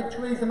 I sat with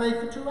Theresa May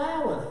for 2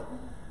 hours.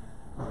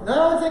 No,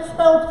 I was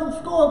expelled from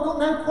school. I've got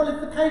no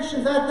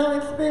qualifications. I had no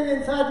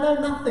experience. I had no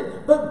nothing.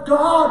 But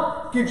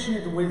God gives you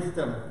the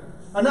wisdom.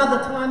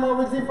 Another time I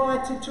was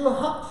invited to a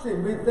Huxley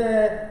with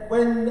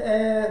when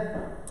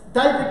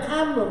David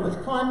Cameron was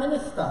Prime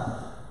Minister.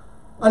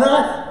 And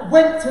I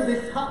went to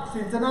this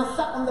Huxley's and I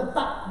sat on the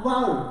back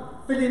row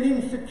feeling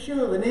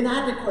insecure and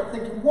inadequate,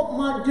 thinking, what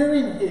am I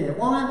doing here?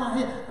 Why am I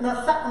here? And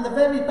I sat on the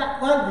very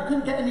back row. You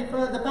couldn't get any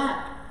further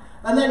back.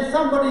 And then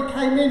somebody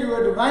came in who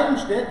had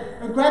arranged it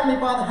and grabbed me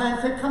by the hand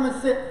and said, come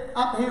and sit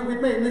up here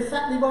with me. And they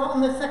sat me right on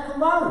the second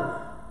row.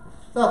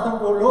 So I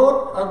thought, well,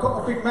 Lord, I've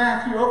got a big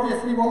mouth. You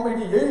obviously want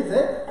me to use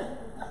it.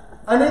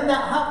 And in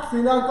that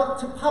Huxley, I got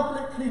to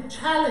publicly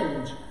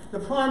challenge the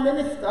Prime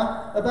Minister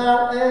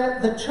about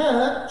the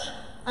church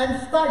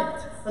and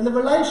state and the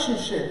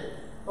relationship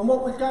and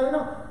what was going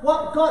on.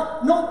 What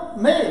God,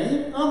 not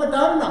me, I'm a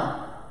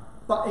donor.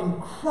 But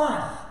in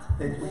Christ,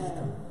 there's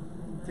wisdom.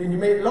 So you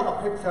meet a lot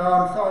of people say, oh,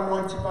 I'm so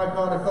anointed by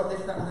God, I've got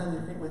this, that, and then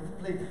you think, well,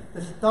 please.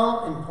 The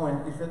starting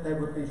point is that there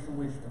would be some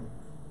wisdom.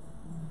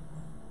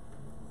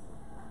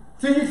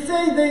 So you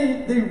see,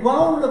 the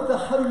role of the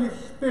Holy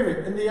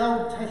Spirit in the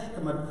Old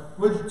Testament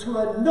was to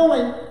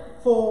anoint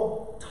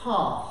for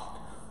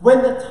task.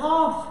 When the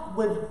task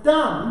was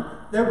done,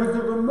 there was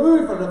a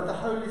removal of the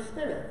Holy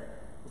Spirit.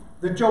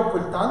 The job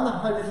was done, the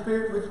Holy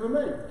Spirit was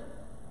removed.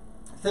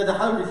 So the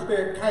Holy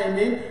Spirit came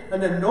in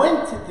and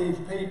anointed these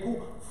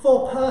people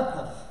for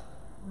purpose.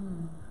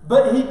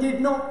 But he did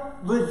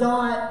not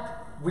reside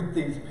with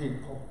these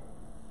people.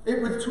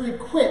 It was to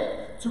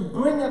equip, to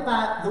bring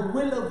about the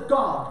will of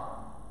God.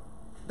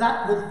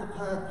 That was the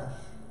purpose.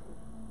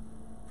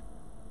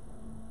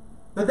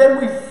 But then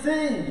we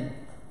see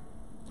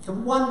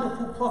some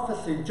wonderful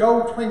prophecy.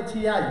 Joel 2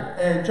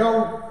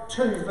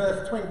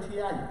 verse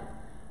 28.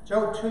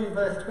 Joel 2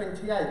 verse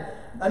 28.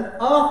 And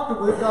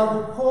afterwards I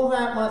will pour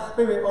out my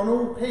spirit on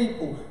all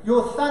people.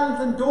 Your sons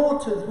and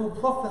daughters will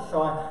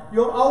prophesy.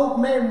 Your old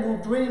men will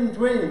dream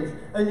dreams.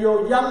 And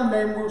your young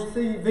men will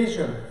see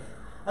visions.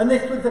 And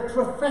this was a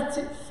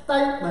prophetic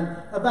statement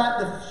about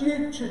the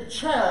future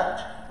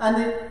church and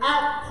the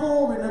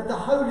outpouring of the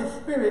Holy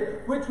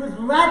Spirit, which was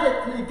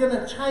radically going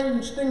to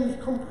change things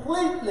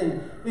completely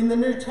in the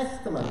New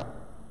Testament.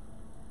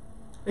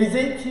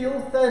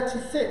 Ezekiel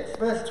 36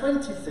 verse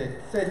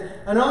 26 says,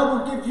 and I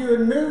will give you a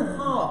new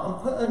heart and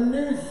put a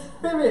new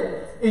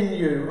spirit in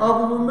you. I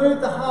will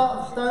remove the heart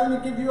of stone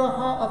and give you a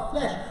heart of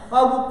flesh.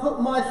 I will put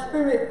my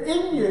spirit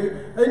in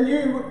you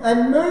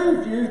and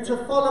move you to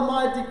follow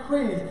my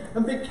decrees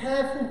and be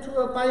careful to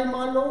obey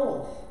my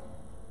laws.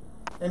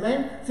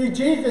 Amen? See,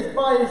 Jesus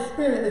by his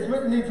Spirit has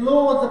written his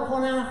laws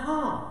upon our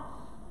heart.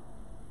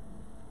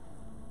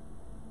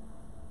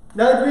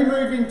 Now as we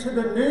move into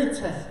the New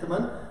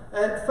Testament,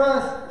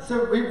 first,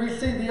 so we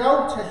see the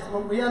Old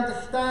Testament, we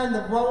understand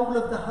the role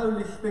of the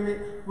Holy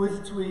Spirit was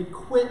to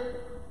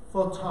equip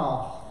for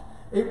task.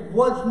 It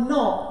was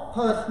not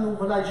personal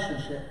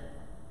relationship.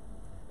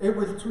 It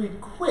was to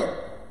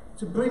equip,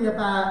 to bring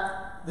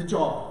about the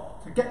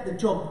job, to get the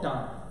job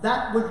done.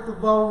 That was the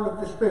role of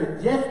the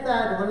Spirit. Yes, they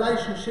had a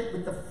relationship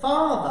with the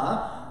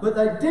Father, but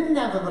they didn't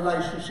have a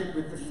relationship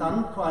with the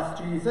Son,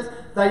 Christ Jesus.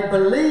 They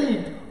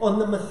believed on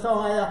the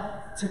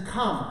Messiah to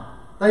come.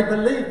 They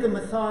believed the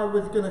Messiah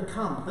was going to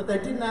come, but they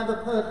didn't have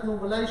a personal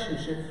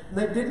relationship. And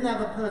they didn't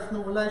have a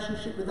personal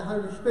relationship with the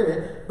Holy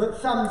Spirit,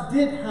 but some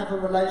did have a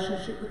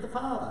relationship with the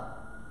Father.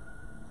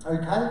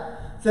 Okay?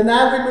 So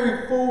now we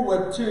move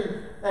forward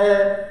to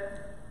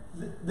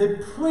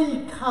the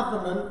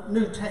pre-covenant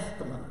New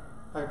Testament.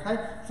 Okay?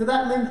 So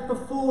that means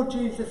before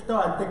Jesus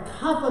died, the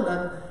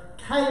covenant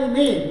came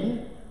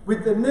in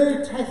with the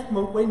New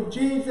Testament when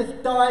Jesus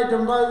died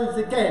and rose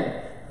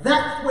again.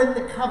 That's when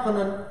the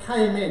covenant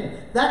came in.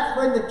 That's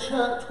when the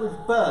church was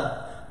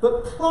birthed.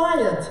 But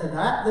prior to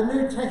that, the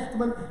New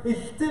Testament is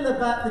still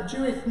about the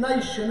Jewish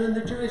nation and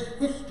the Jewish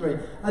history.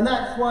 And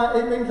that's why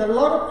it means a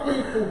lot of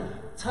people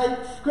take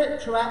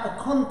scripture out of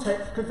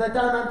context because they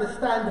don't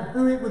understand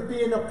who it was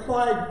being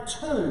applied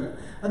to.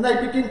 And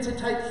they begin to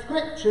take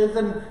scriptures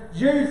and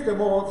use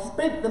them or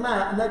speak them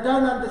out, and they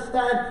don't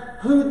understand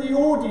who the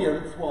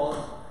audience was.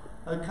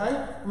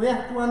 Okay? We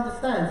have to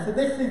understand. So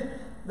this is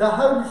the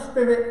Holy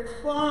Spirit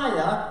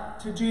prior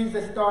to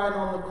Jesus dying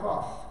on the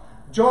cross.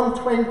 John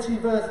 20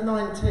 verse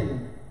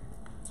 19.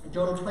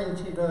 John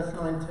 20 verse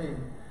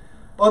 19.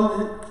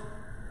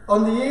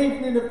 On the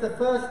evening of the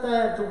first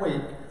day of the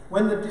week,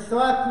 when the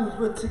disciples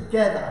were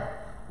together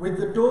with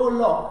the door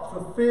locked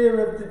for fear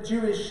of the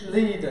Jewish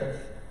leaders,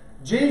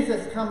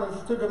 Jesus came and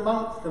stood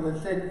amongst them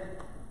and said,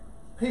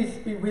 "Peace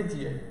be with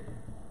you."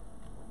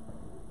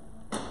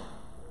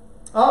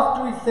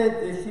 After he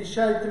said this, he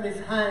showed them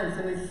his hands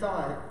and his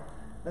side.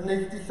 And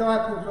his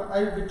disciples were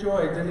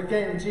overjoyed. And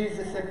again,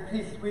 Jesus said,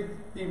 "Peace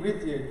be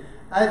with you.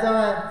 As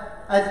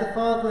the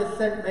Father has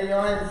sent me,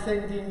 I am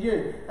sending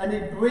you." And he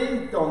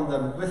breathed on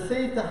them,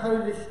 "Receive the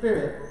Holy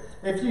Spirit.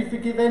 If you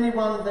forgive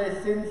anyone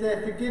their sins, they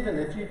are forgiven.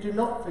 If you do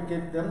not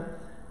forgive them,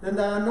 then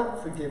they are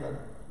not forgiven."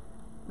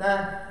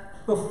 Now,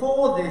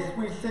 before this,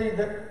 we see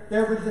that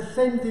there was a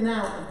sending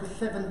out of the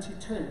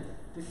 72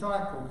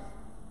 disciples.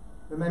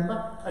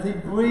 Remember? And he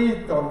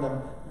breathed on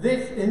them.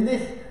 In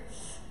this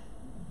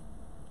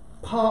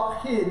part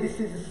here, this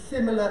is a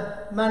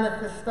similar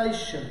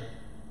manifestation.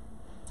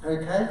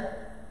 Okay?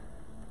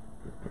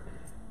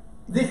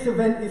 This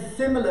event is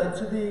similar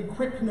to the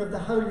equipping of the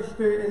Holy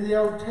Spirit in the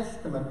Old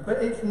Testament,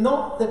 but it's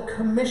not the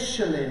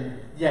commissioning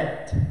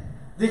yet.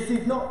 This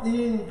is not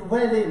the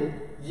indwelling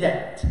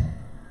yet.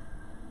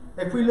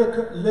 If we look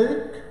at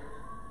Luke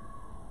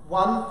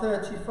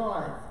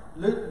 1:35,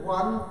 Luke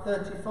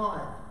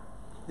 1:35,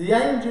 the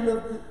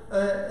angel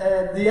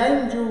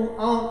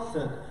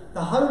answered,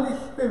 "The Holy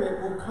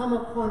Spirit will come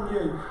upon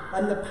you,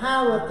 and the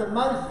power of the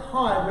Most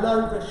High will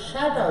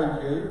overshadow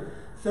you,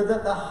 so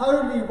that the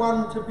Holy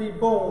One to be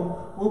born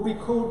will be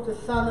called the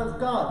Son of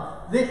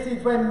God." This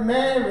is when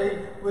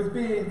Mary was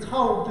being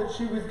told that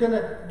she was going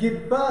to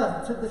give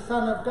birth to the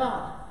Son of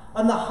God.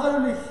 And the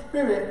Holy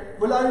Spirit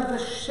will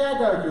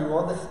overshadow you,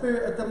 or the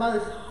Spirit of the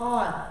Most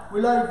High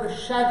will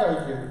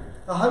overshadow you.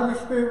 The Holy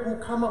Spirit will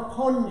come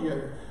upon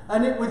you.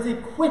 And it was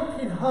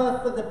equipping her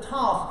for the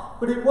task,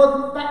 but it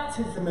wasn't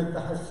baptism of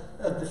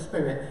the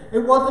Spirit. It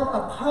wasn't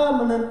a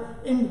permanent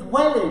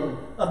indwelling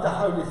of the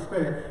Holy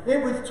Spirit.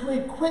 It was to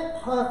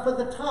equip her for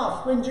the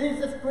task. When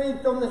Jesus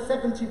breathed on the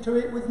 72,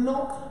 it was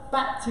not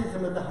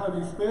baptism of the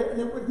Holy Spirit, and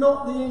it was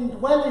not the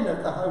indwelling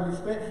of the Holy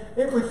Spirit.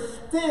 It was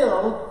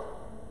still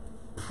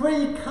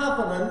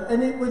pre-covenant,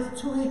 and it was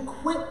to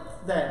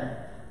equip them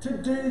to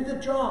do the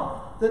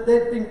job that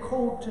they'd been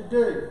called to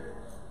do.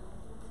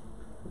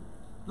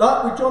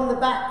 Like with John the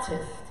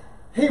Baptist,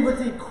 he was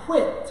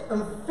equipped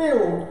and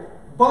filled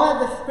by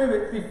the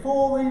Spirit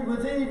before he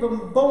was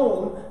even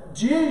born,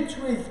 due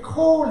to his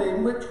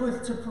calling, which was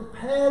to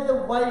prepare the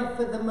way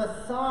for the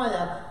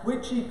Messiah,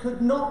 which he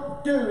could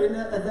not do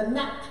as a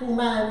natural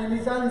man in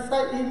his own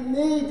state. He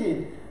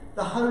needed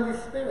the Holy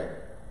Spirit.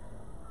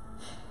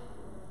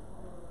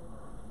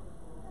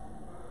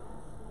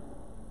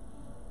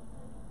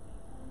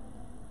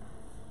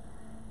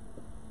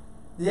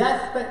 The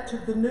aspect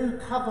of the new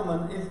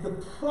covenant is the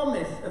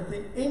promise of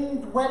the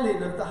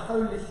indwelling of the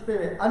Holy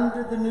Spirit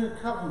under the new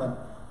covenant.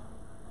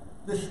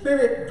 The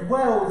Spirit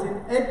dwells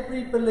in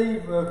every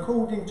believer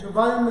according to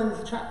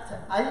Romans chapter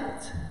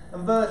 8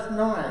 and verse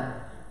 9.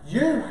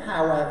 You,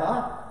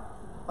 however,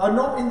 are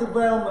not in the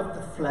realm of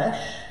the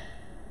flesh,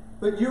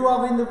 but you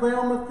are in the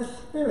realm of the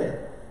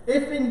Spirit.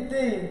 If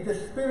indeed the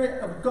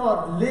Spirit of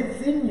God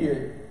lives in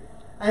you,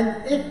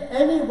 and if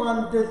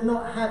anyone does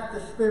not have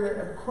the Spirit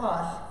of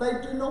Christ, they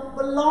do not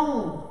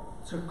belong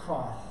to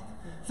Christ.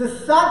 So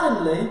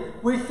suddenly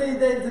we see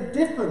there's a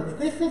difference.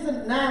 This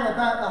isn't now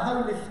about the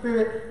Holy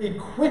Spirit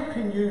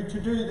equipping you to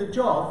do the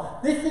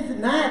job. This is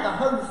now the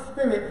Holy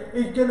Spirit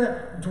is going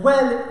to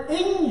dwell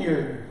in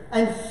you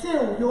and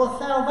seal your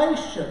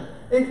salvation.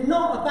 It's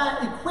not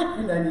about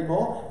equipping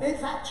anymore.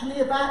 It's actually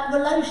about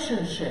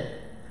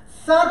relationship.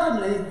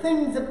 Suddenly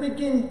things are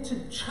beginning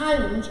to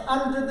change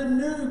under the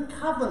new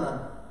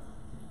covenant.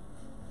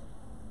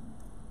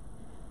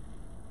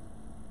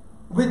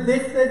 With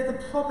this, there's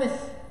the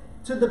promise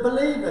to the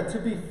believer to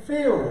be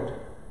filled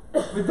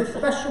with the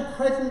special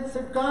presence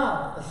of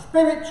God, a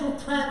spiritual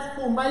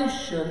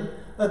transformation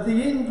of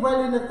the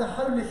indwelling of the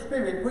Holy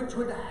Spirit, which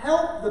would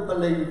help the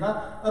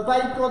believer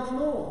obey God's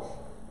laws.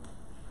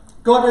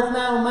 God has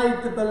now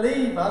made the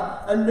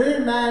believer a new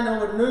man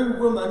or a new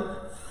woman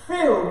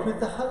filled with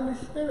the Holy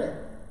Spirit.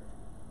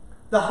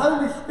 The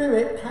Holy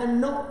Spirit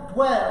cannot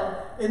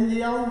dwell in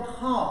the old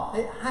heart.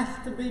 It has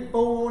to be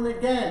born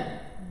again.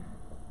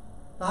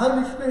 The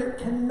Holy Spirit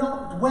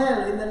cannot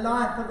dwell in the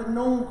life of a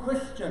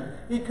non-Christian.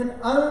 He can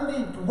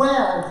only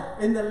dwell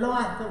in the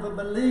life of a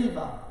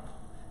believer.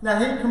 Now,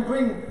 he can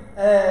bring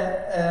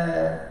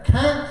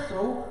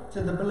counsel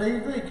to the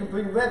believer, he can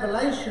bring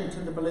revelation to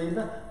the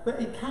believer, but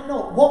he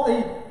cannot.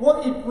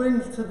 What he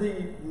brings to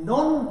the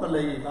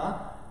non-believer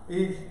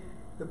is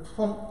the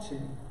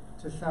prompting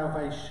to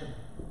salvation.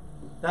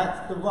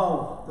 That's the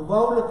role. The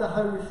role of the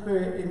Holy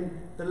Spirit in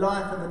the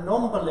life of a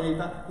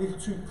non-believer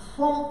is to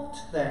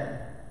prompt them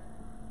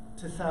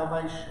to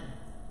salvation.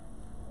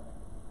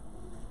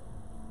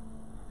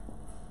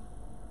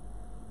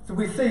 So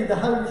we see the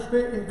Holy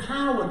Spirit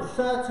empowered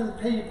certain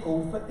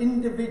people for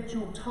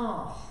individual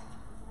tasks,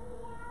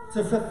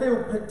 to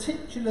fulfill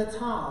particular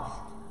tasks.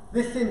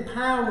 This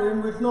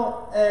empowering was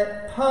not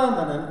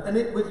permanent, and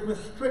it was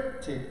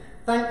restricted.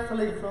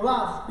 Thankfully for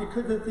us,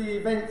 because of the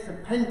events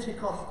of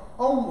Pentecost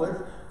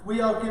onwards,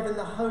 we are given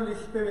the Holy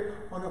Spirit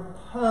on a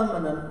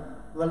permanent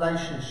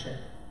relationship.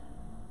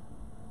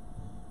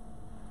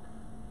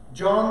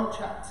 John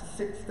chapter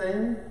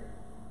 16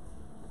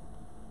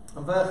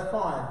 and verse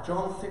 5.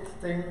 John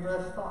 16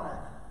 verse 5.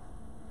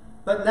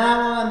 But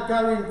now I am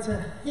going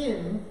to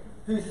him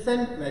who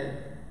sent me.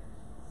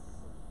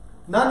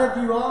 None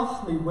of you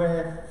asked me,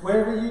 where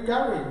are you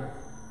going?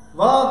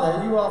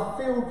 Rather, you are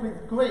filled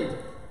with grief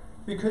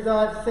because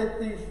I have said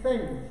these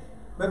things.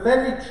 But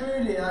very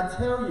truly I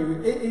tell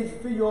you, it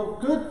is for your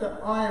good that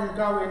I am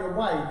going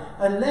away.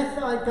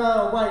 Unless I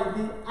go away,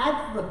 the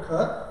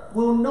advocate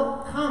will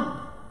not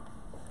come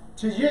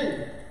to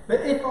you.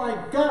 But if I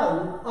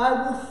go, I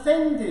will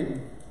send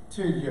him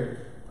to you.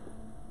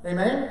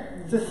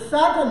 Amen? So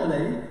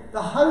suddenly,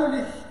 the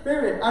Holy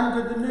Spirit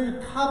under the new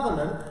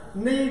covenant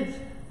needs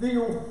the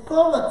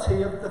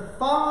authority of the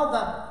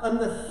Father and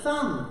the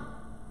Son.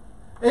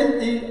 In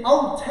the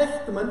Old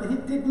Testament, he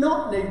did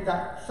not need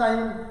that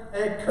same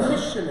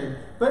commissioning.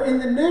 But in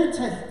the New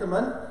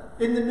Testament,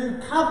 in the New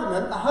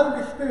Covenant, the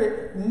Holy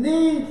Spirit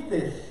needs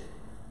this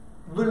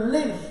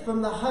release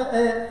from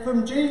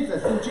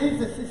Jesus. And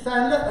Jesus is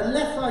saying, look,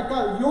 unless I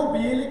go, you'll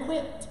be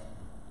ill-equipped.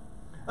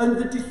 And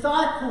the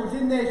disciples,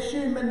 in their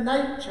human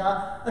nature,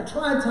 are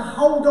trying to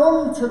hold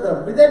on to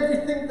them with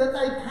everything that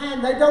they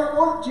can. They don't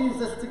want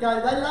Jesus to go.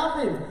 They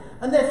love him.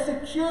 And they're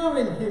secure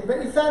in him.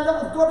 But he's saying,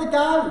 look, I've got to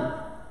go.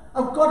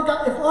 I've got to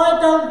go. If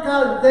I don't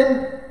go,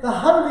 then the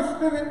Holy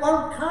Spirit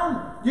won't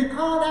come. You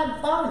can't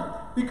have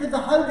both. Because the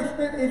Holy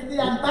Spirit is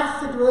the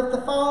ambassador of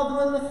the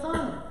Father and the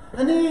Son.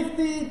 And he is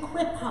the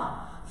equipper.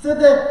 So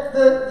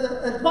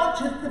as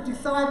much as the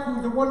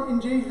disciples are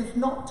wanting Jesus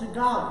not to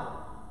go,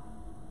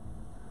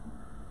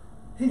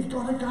 he's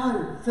got to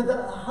go so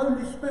that the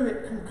Holy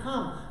Spirit can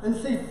come. And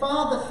see,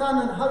 Father, Son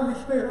and Holy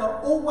Spirit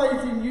are always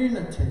in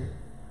unity.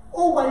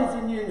 Always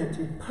in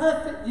unity.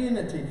 Perfect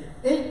unity.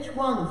 Each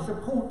one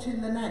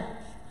supporting the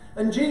next.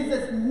 And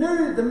Jesus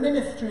knew the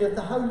ministry of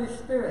the Holy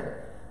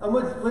Spirit and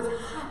was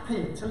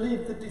happy to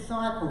leave the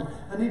disciples.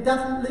 And he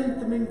doesn't leave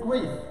them in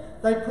grief.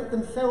 They put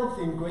themselves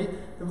in grief.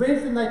 The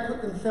reason they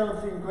put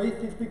themselves in grief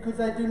is because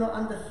they do not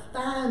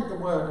understand the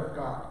Word of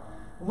God.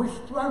 And we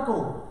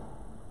struggle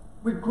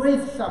with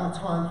grief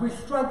sometimes. We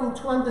struggle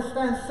to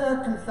understand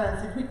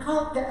circumstances. We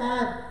can't get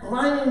our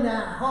brain,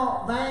 our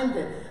heart around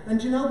it.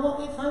 And you know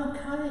what? It's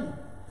okay.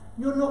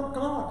 You're not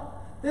God.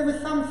 There are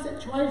some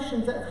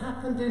situations that have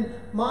happened in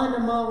mine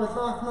and Mara's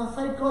life, and I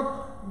say,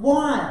 God,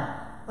 why?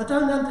 I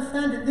don't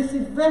understand it. This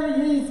is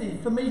very easy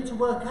for me to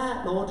work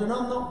out, Lord, and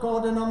I'm not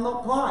God and I'm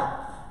not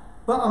right.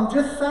 But I'm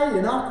just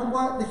saying, I can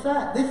work this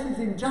out. This is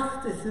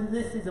injustice and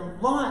this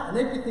isn't right and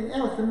everything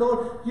else. And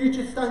Lord, you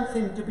just don't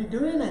seem to be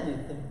doing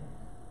anything.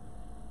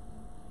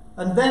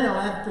 And then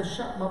I have to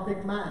shut my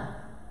big mouth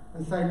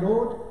and say,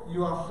 Lord,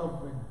 you are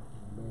sovereign,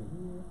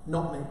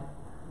 not me.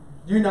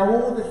 You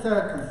know all the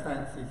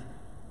circumstances,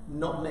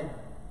 not me.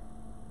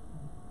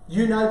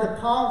 You know the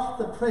past,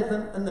 the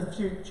present and the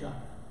future,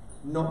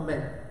 not me.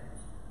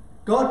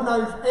 God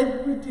knows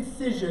every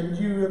decision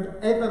you have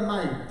ever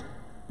made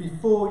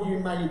before you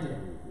made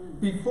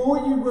it.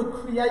 Before you were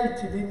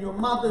created in your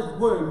mother's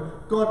womb,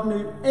 God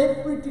knew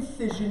every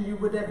decision you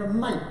would ever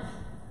make,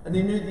 and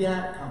he knew the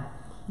outcome.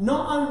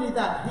 Not only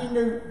that, he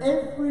knew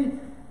every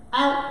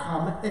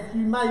outcome if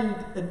you made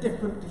a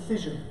different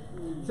decision.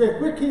 So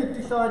if Ricky had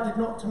decided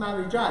not to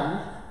marry James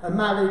and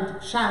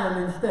married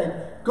Sharon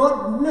instead,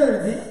 God knew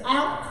the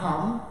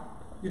outcome.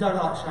 You don't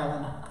like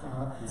Sharon?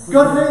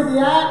 God knew the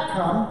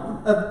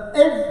outcome of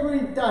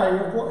every day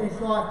of what his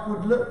life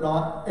would look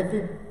like if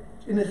he,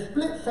 in a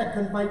split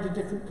second, made a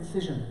different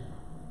decision.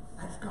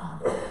 That's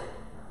God.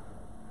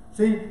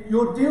 See,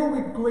 you'll deal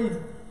with grief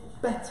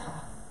better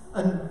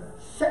and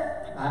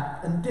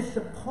setback and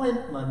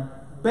disappointment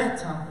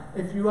better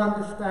if you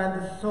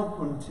understand the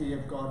sovereignty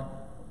of God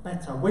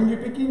better. When you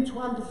begin to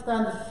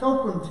understand the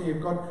sovereignty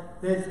of God,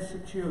 there's a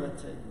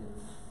security.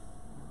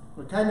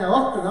 Okay, now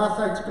often I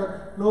say to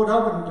God, Lord, I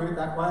wouldn't do it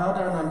that way. I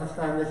don't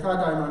understand this.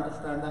 I don't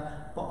understand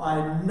that. But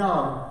I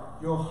know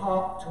your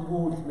heart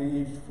towards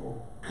me is for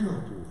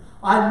good.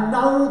 I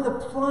know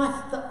the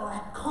price that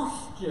I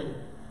cost you.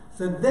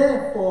 So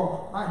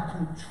therefore, I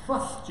can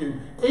trust you.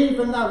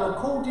 Even though,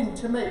 according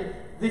to me,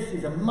 this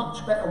is a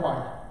much better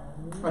way.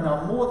 And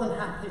I'm more than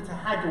happy to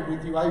haggle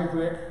with you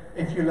over it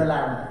if you'll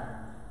allow me.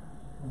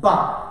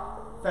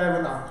 But, fair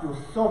enough, your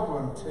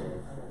sovereignty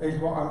is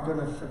what I'm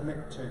going to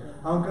submit to.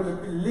 I'm going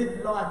to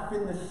live life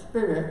in the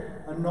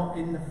spirit and not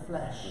in the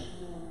flesh.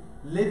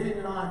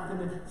 Living life in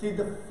the... See,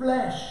 the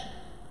flesh,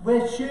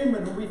 we're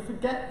human and we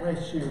forget we're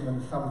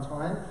human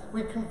sometimes.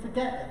 We can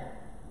forget it.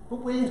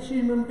 But we're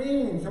human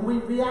beings and we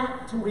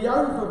react and we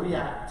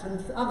overreact,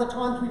 and other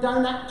times we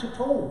don't act at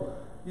all.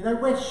 You know,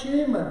 we're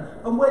human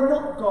and we're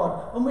not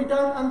God, and we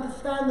don't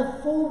understand the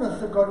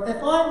fullness of God.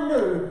 If I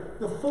knew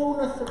the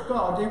fullness of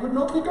God, he would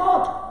not be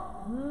God.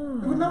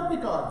 It would not be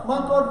God. My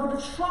God would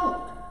have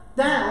shrunk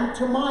down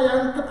to my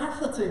own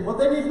capacity. Well,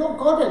 then he's not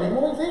God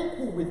anymore, he's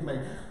equal with me.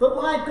 But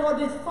my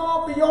God is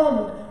far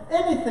beyond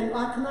anything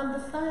I can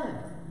understand.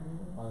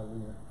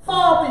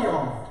 Far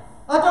beyond.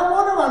 I don't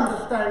want to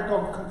understand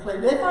God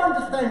completely. If I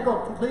understand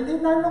God completely,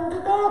 he's no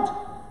longer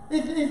God.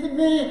 Is it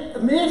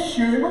mere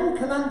human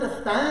can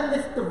understand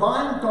this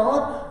divine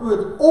God who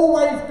has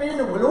always been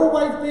and will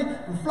always be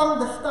and flung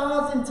the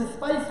stars into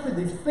space with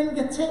his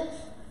fingertips?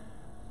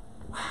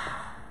 Wow.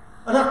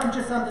 And I can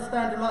just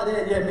understand him like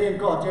that. Yeah, me and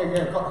God.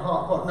 Yeah, I've got the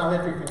heart of God. Know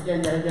everything.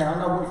 Yeah. I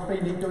know what he's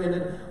feeling, doing.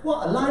 And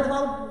what a load of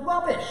old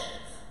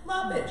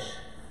rubbish.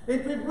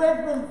 It's with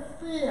reverent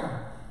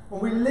fear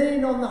when we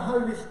lean on the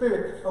Holy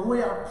Spirit, and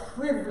we are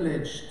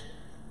privileged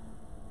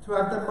to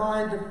have the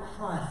mind of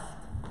Christ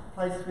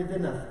placed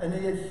within us, and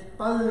he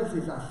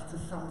exposes us to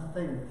some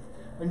things.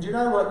 And you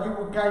know what? You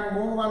will gain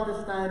more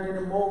understanding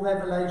and more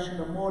revelation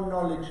and more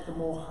knowledge the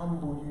more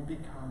humble you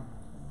become.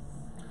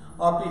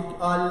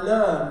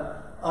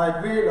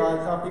 I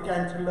realised I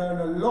began to learn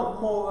a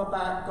lot more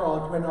about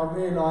God when I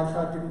realised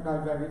I didn't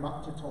know very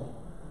much at all.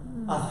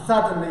 I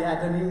suddenly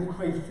had an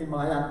increase in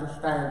my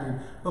understanding.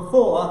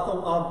 Before, I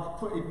thought I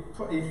was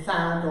pretty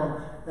sound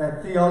on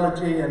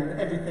theology and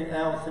everything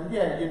else, and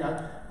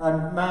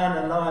and man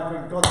alive,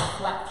 when God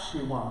slaps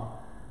you one,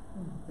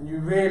 and you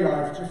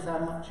realise just how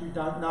much you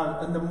don't know.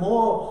 And the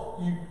more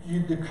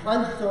the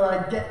closer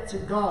I get to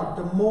God,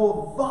 the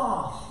more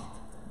vast,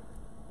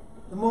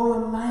 the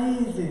more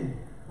amazing,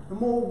 the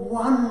more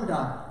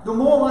wonder, the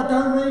more I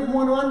don't even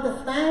want to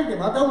understand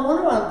him. I don't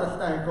want to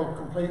understand God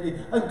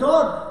completely. And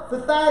God, for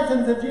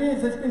thousands of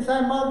years, has been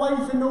saying, my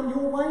ways are not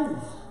your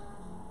ways.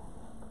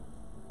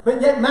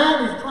 But yet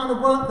man is trying to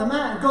work them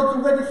out. And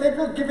God's already said,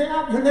 look, give it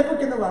up. You're never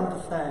going to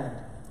understand.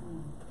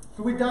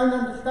 So we don't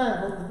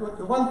understand. But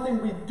the one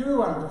thing we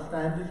do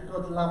understand is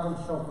God's love and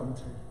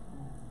sovereignty.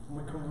 And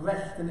we can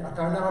rest in it. I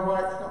don't know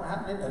why it's not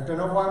happening. I don't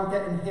know why I'm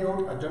getting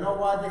healed. I don't know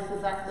why this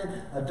is happening.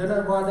 I don't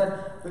know why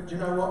that. But you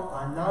know what?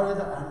 I know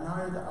that I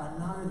know that I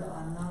know that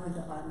I know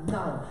that I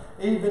know.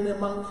 Even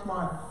amongst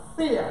my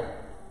fear,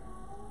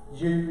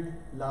 you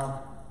love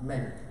me.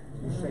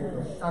 You sent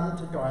your son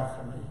to die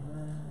for me.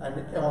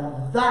 And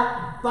on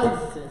that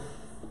basis,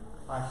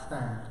 I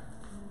stand.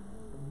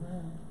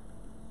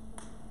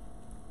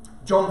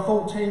 John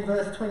 14,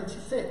 verse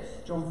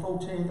 26. John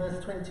 14,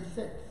 verse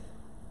 26.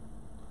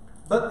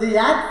 But the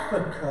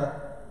Advocate,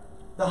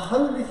 the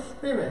Holy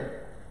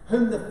Spirit,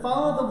 whom the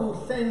Father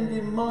will send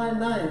in my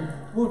name,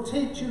 will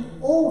teach you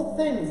all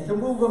things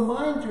and will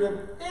remind you of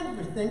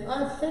everything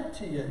I've said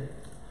to you.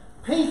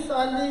 Peace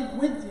I leave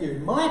with you,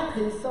 my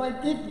peace I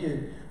give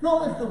you,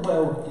 not as the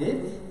world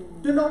gives.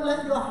 Do not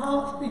let your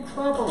hearts be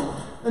troubled,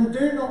 and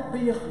do not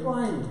be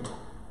afraid.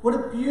 What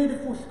a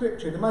beautiful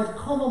scripture, the most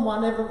common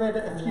one ever read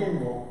at a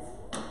funeral.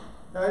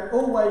 Now,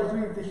 always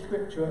read this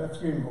scripture at a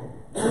funeral.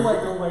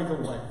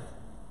 Always.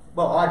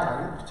 Well, I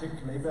don't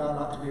particularly, but I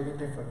like to be a bit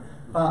different.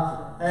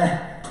 But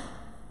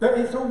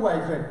it's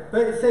always read.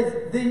 But it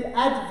says, the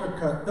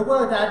Advocate. The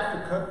word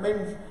advocate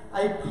means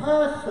a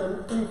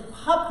person who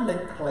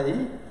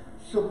publicly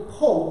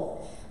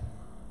supports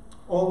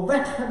or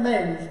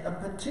recommends a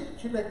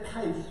particular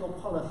case or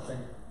policy,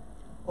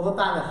 or a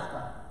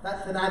barrister.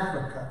 That's an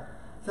advocate.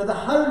 So the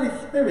Holy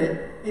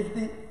Spirit is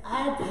the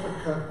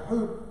advocate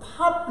who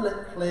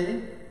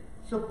publicly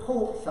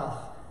supports us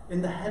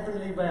in the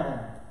heavenly realm.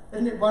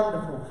 Isn't it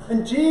wonderful?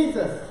 And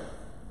Jesus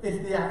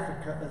is the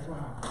advocate as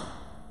well.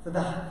 So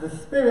the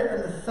Spirit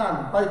and the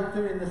Son both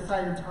doing the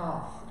same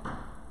task.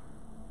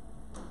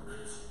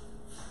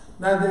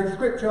 Now the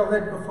scripture I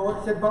read before,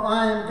 it said, but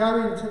I am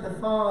going to the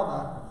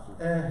Father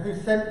who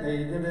sent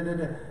me.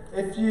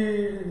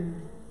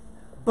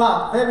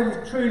 But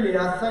very truly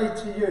I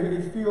say to you,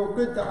 it's for your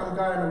good that I'm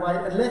going away.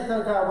 Unless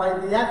I go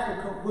away, the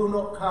advocate will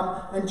not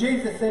come. And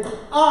Jesus said,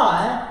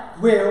 I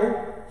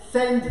will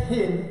send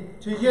him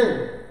to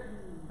you.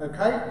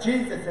 Okay?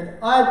 Jesus said,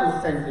 I will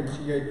send him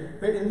to you.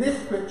 But in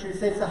this scripture it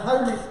says the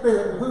Holy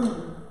Spirit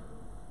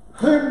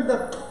whom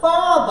the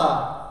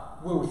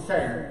Father will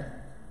send.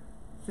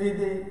 See,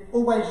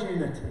 always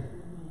unity.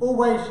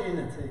 Always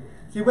unity.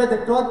 See,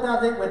 whether God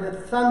does it, whether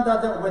the Son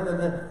does it, or whether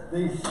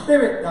the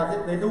Spirit does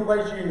it, there's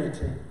always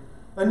unity.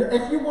 And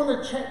if you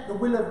want to check the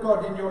will of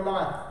God in your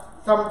life,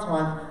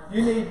 sometimes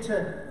you need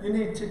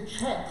to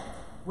check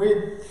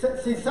with.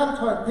 See,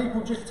 sometimes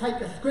people just take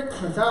a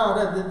scripture and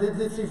say,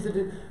 this is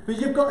it. But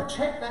you've got to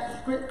check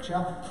that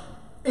scripture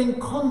in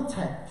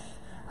context.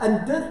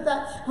 And does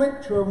that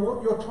scripture and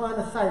what you're trying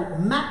to say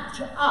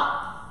match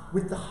up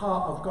with the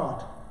heart of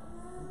God?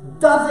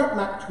 Does it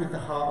match with the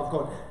heart of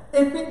God?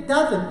 If it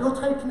doesn't, you're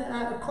taking it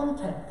out of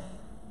context.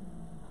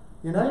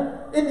 You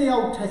know? In the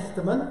Old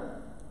Testament,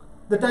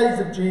 the days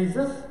of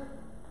Jesus,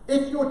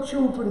 if your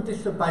children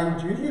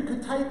disobeyed you, you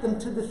could take them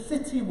to the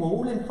city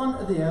wall in front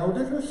of the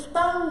elders and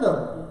stone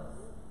them.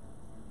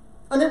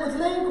 And it was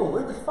legal,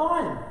 it was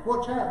fine.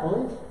 Watch out,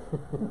 boys.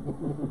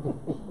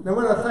 Now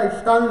when I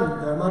say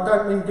stone them, I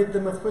don't mean give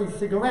them a free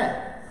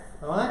cigarette.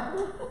 Alright?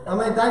 I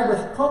mean they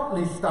were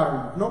properly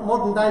stoned, not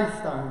modern day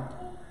stoned.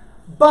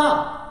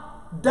 But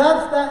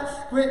does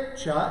that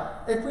scripture,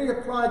 if we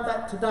applied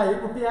that today,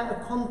 it would be out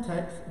of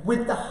context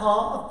with the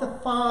heart of the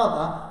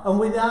Father and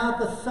without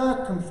the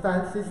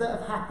circumstances that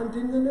have happened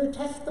in the New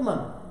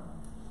Testament.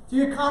 So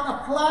you can't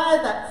apply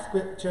that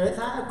scripture, it's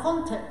out of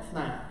context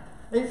now.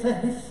 It's a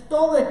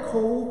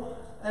historical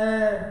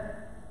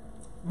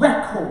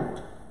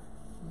record,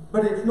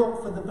 but it's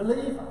not for the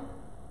believer.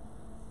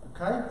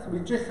 Okay? So we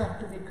just have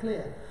to be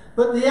clear.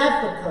 But the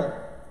Advocate,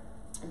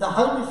 the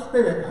Holy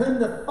Spirit, whom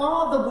the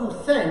Father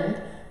will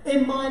send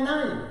in my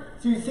name.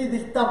 So you see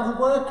this double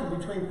working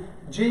between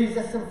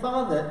Jesus and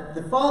Father.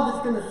 The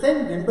Father's going to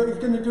send him, but he's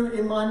going to do it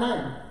in my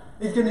name.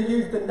 He's going to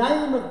use the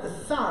name of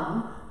the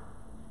Son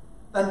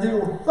and the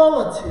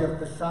authority of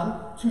the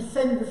Son to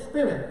send the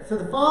Spirit. So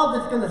the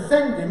Father's going to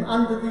send him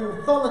under the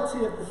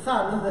authority of the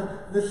Son,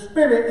 and the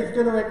Spirit is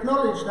going to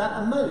acknowledge that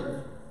and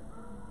move.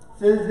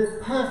 So there's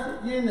this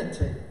perfect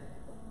unity.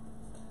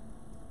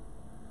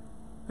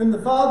 Whom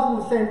the Father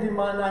will send in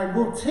my name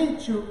will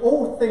teach you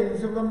all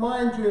things and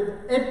remind you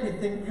of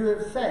everything you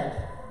have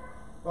said.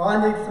 Well,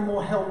 I need some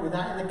more help with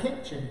that in the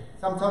kitchen.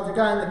 Sometimes I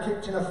go in the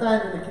kitchen, I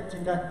stand in the kitchen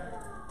and go,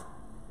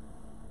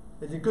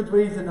 there's a good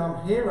reason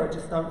I'm here, I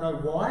just don't know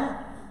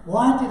why.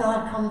 Why did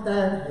I come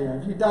down here?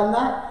 Have you done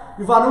that?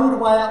 You've run all the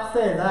way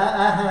upstairs.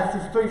 Our house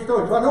is 3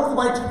 stories. Run all the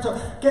way to the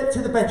top, get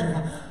to the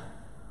bedroom.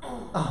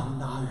 Oh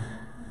no.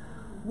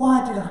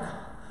 Why did I come?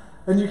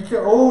 And you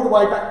get all the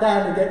way back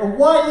down again. And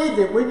why is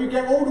it when you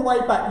get all the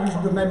way back, you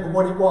remember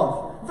what it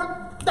was?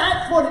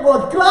 That's what it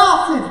was.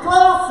 Glasses.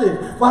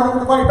 Run all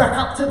the way back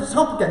up to the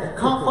top again.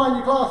 Can't find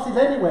your glasses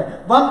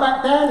anywhere. Run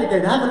back down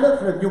again. Have a look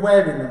for them. You're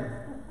wearing them.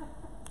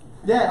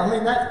 Yeah, I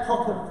mean, that's the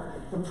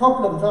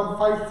problems I'm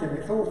facing.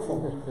 It's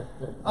awful.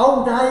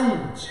 Old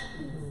age.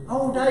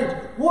 Old age.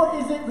 What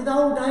is it with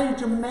old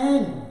age and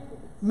men?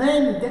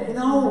 Men getting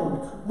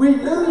old. We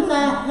lose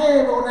our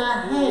hair on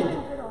our head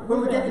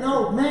when we're getting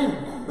old,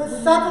 men. But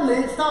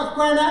suddenly it starts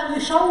growing out of your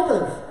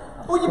shoulders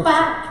or your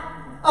back.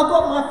 I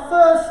got my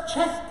first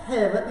chest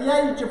hair at the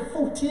age of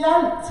 48.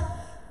 I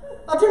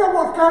don't know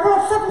what's going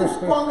on. Suddenly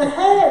sprung the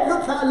hair. It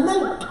looks like a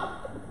leek.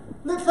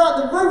 Looks like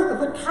the root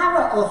of a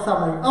carrot or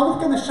something. I was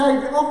going to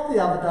shave it off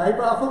the other day,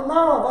 but I thought,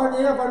 no,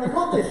 I've only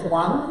got this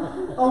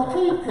one. I'll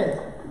keep it.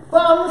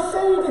 But I'm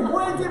receding.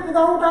 What is it with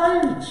old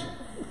age?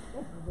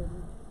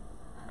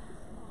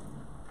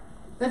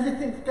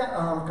 Everything's going.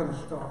 Oh, I'm going to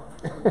stop.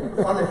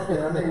 Honestly,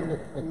 I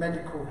need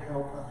medical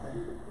help, I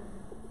think.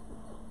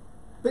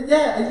 But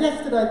yeah,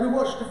 yesterday we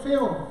watched a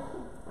film.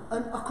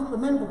 And I couldn't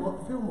remember what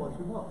the film was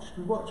we watched.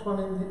 We watched one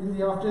in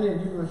the afternoon.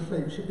 You were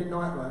asleep. Should be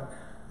night work.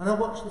 And I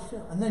watched this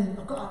film. And then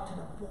I got up to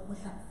what was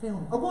that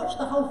film? I watched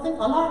the whole thing.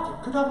 I liked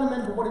it. Could I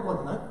remember what it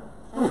was? No.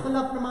 What's the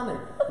love of the money?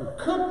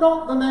 Could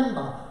not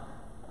remember.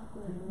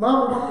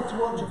 Mum wanted to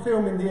watch a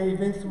film in the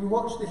evening, so we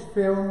watched this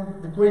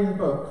film, The Green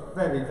Book.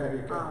 Very, very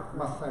good.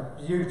 Must say,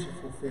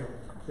 beautiful film,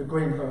 The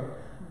Green Book.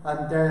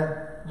 And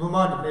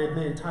reminded me of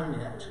me and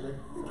Tony, actually.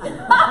 I'm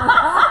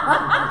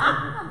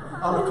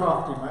a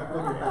crafty mate,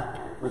 got your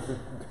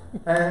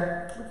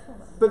back.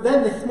 But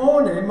then this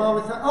morning, Mum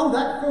was like, oh,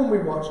 that film we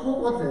watched, what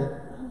was it?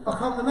 I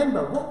can't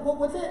remember. What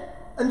was it?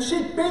 And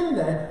she'd been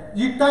there.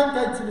 You don't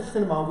go to the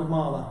cinema with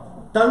Mara.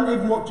 Don't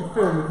even watch a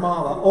film with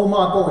Mara or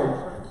my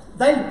boys.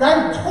 They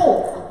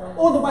talk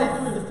all the way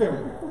through the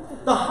film.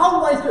 The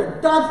whole way through.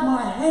 It does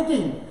my head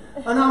in.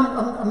 And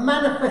I'm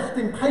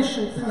manifesting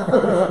patience in the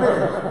Holy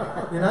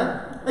Spirit. You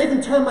know?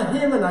 Even turn my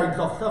hearing aids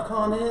off so I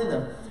can't hear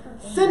them.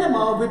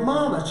 Cinema with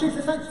Mama. She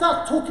just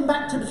starts talking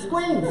back to the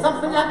screen.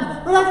 Something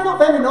happened. Well, that's not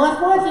very nice.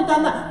 Why has he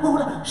done that? We're all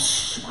like,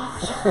 shh.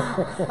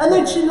 And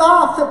then she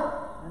laughs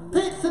at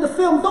bits of the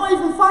film, not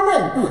even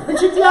funny. And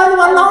she's the only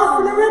one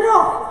laughing her head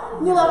off.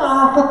 And you're like,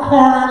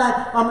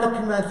 oh, I'm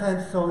looking around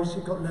saying, sorry,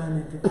 she got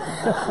learning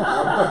difficulties.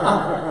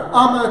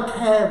 I'm a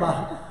carer.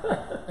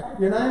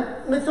 You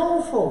know? And it's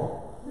awful.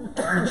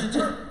 And she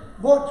just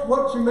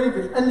watching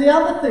movies. And the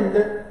other thing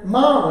that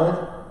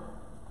Mara's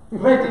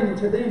read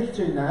into these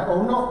two now,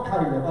 or not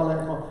Caleb, I'll let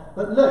him on,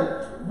 but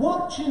Luke,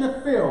 watching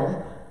a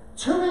film,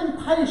 too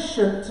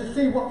impatient to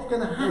see what's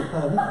going to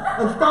happen,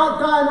 and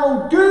start going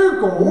on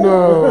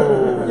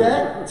Google,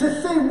 yeah,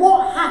 to see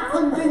what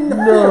happened in the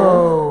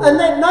film, and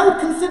then no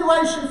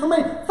consideration for me.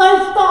 They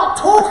start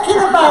talking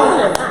about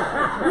it.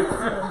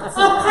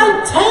 I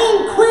paid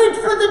 10 quid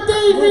for the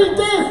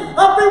DVD.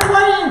 I've been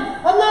waiting,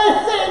 and they're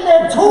sitting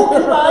there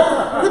talking about it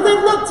because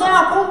they've looked it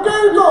up on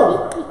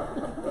Google.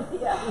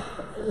 Yeah.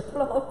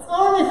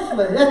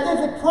 Honestly, if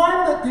there's a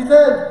crime that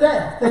deserves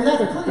death, then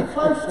that's pretty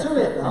close to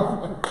it,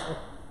 love.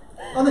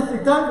 Honestly,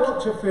 don't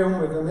watch a film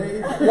with them.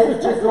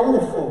 It's just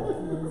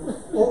awful.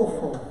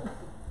 Awful.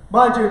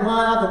 Mind you,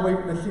 my other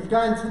weakness is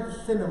going to the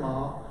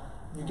cinema,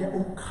 you get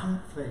all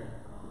comfy.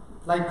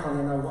 They kind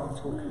of know what I'm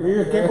talking about.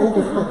 You get all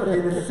comfy,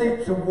 the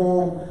seats are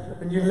warm,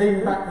 and you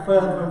lean back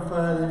further and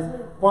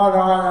further. One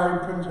eye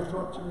open, just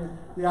watching it.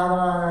 The other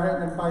eye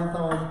open, and both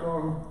eyes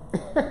gone.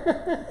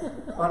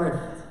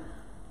 Honest.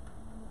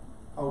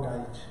 Old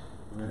age.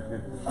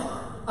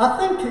 I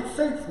think it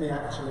suits me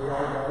actually,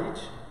 old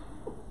age.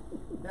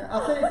 Yeah,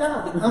 I think it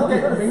does. I'm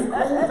getting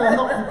wrinkles, I'm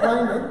not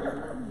complaining.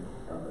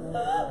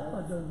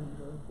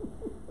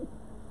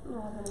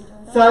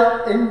 So,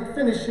 in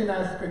finishing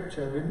our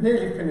scripture, we've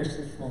nearly finished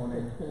this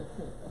morning.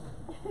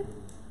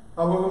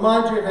 I will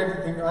remind you of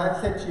everything I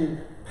have said to you.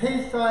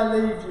 Peace I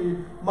leave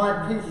you,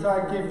 my peace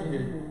I give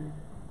you.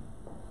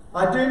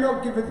 I do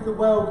not give as the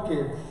world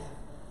gives.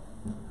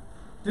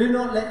 Do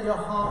not let your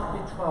heart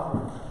be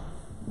troubled,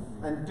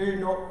 and do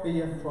not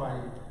be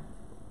afraid.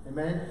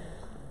 Amen?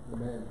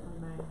 Amen.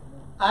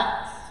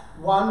 Acts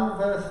 1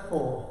 verse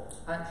 4.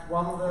 Acts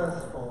 1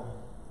 verse 4.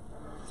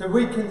 So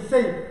we can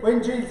see,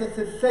 when Jesus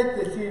has said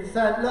this, he was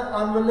saying, look,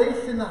 I'm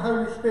releasing the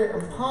Holy Spirit,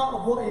 and part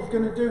of what he's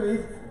going to do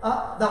is,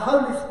 the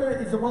Holy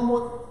Spirit is the one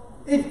what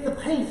is the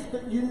peace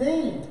that you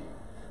need.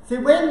 See,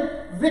 when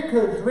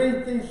vicars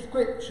read these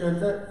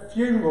scriptures at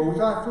funerals,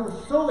 I feel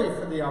sorry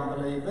for the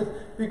unbelievers,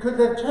 because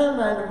they've turned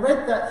around and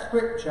read that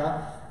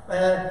scripture,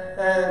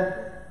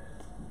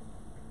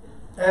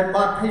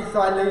 my peace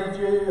I leave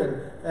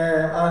you,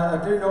 and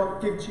I do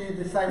not give to you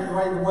the same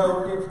way the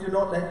world gives. Do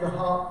not let your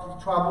heart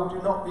be troubled.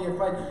 Do not be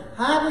afraid.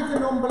 How is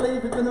an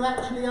unbeliever going to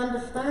actually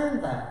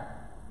understand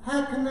that?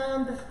 How can they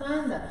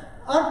understand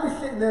that? I'd be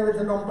sitting there as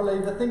an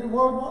unbeliever thinking,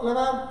 well, what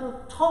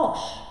about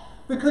tosh?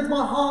 Because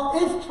my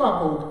heart is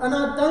troubled and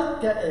I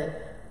don't get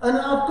it. And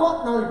I've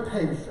got no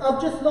peace. I've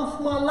just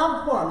lost my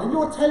loved one. And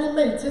you're telling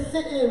me to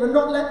sit here and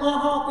not let my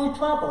heart be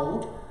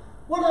troubled?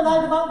 What a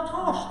load of old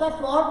tosh.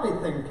 That's what I'd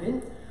be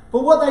thinking.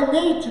 But what they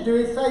need to do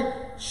is say,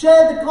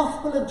 share the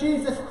gospel of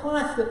Jesus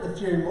Christ at the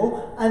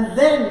funeral, and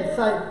then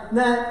say,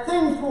 now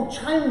things will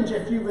change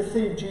if you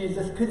receive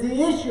Jesus, because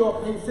he is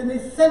your peace and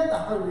he's sent the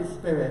Holy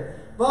Spirit,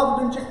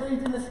 rather than just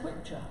reading the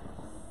scripture.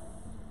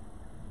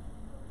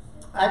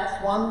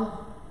 Acts 1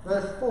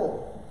 verse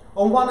 4.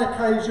 On one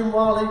occasion,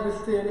 while he was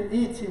still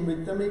eating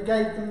with them, he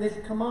gave them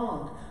this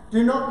command: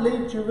 do not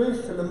leave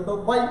Jerusalem,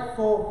 but wait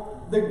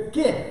for the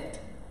gift,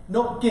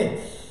 not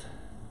gifts,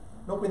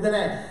 not with an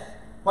S.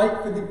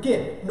 Wait for the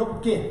gift,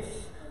 not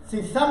gifts.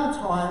 See,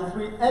 sometimes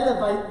we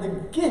elevate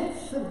the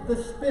gifts of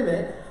the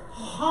Spirit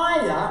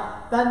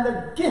higher than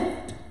the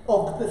gift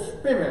of the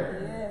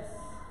Spirit. Yes.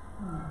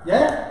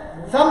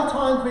 Yeah?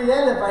 Sometimes we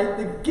elevate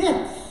the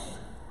gifts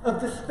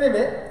of the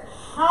Spirit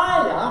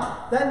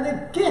higher than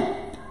the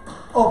gift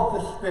of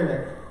the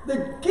Spirit.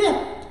 The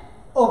gift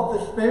of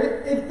the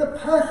Spirit is the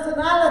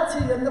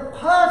personality and the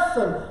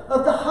person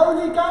of the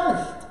Holy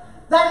Ghost.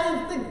 That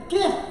is the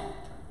gift.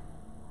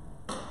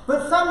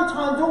 But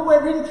sometimes all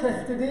we're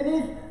interested in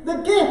is the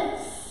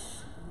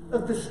gifts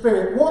of the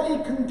Spirit, what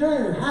he can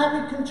do, how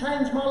he can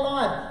change my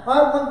life.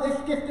 I want this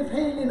gift of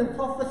healing and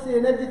prophecy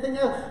and everything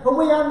else. And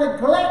we are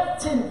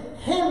neglecting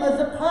him as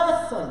a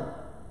person.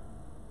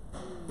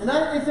 You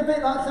know, it's a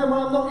bit like saying,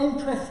 well, I'm not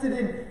interested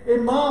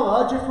in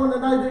Mara, I just want to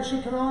know that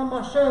she can iron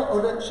my shirt,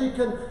 or that she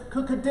can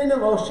cook a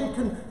dinner, or she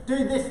can do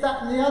this,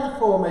 that and the other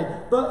for me.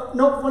 But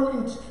not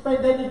wanting to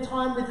spend any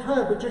time with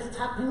her, but just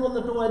tapping on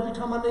the door every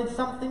time I need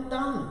something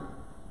done.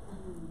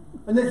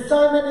 And there's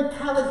so many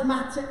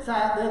charismatics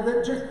out there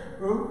that just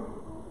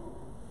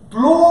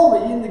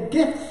glory in the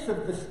gifts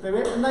of the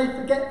Spirit, and they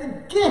forget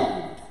the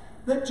gift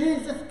that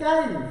Jesus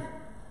gave.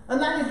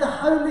 And that is the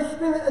Holy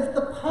Spirit as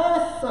the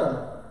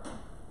person.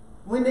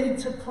 We need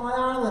to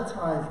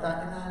prioritise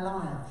that in our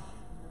lives.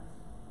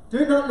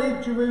 Do not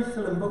leave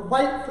Jerusalem, but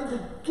wait for the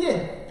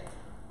gift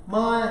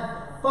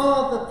my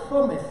Father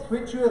promised,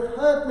 which you have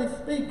heard me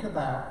speak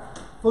about.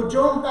 For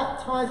John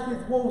baptized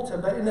with water,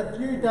 but in a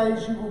few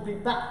days you will be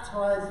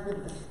baptized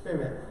with the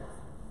Spirit.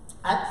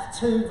 Acts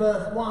 2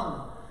 verse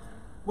 1.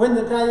 When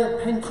the day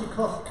of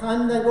Pentecost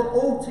came, they were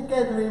all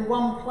together in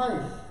one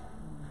place.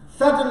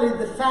 Suddenly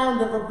the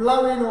sound of a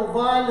blowing or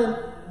violent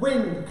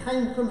wind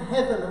came from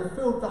heaven and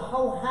filled the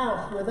whole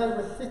house where they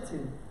were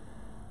sitting.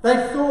 They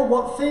saw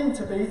what seemed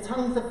to be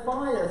tongues of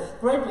fire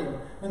spreading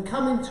and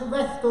coming to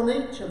rest on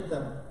each of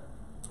them.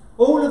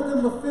 All of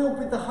them were filled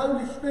with the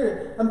Holy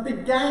Spirit and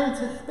began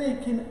to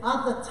speak in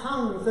other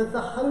tongues as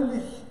the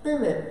Holy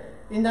Spirit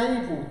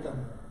enabled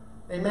them.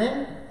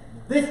 Amen?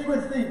 This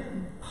was the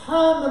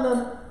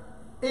permanent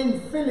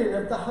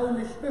infilling of the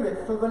Holy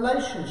Spirit for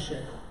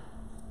relationship,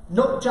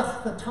 not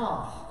just for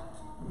task.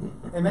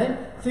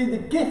 Amen? See, the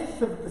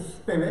gifts of the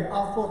Spirit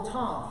are for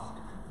task,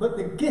 but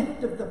the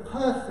gift of the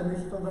person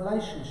is for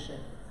relationship.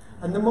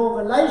 And the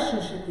more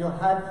relationship you'll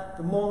have,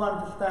 the more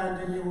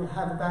understanding you will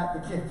have about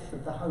the gifts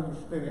of the Holy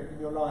Spirit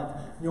in your life.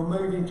 You'll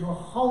move into a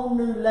whole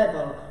new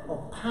level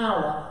of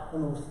power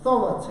and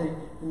authority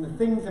in the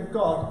things of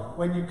God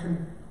when you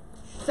can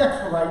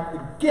separate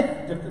the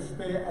gift of the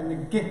Spirit and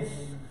the gifts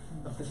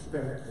of the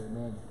Spirit.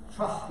 Amen.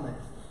 Trust me.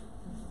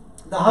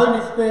 The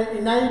Holy Spirit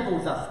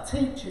enables us,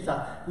 teaches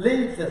us,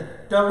 leads us,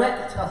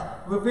 directs us,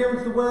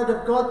 reveals the Word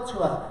of God to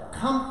us,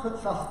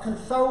 comforts us,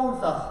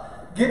 consoles us,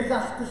 gives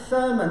us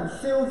discernment,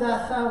 seals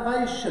our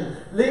salvation,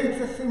 leads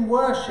us in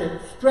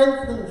worship,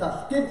 strengthens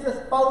us, gives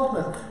us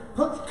boldness,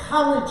 puts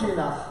courage in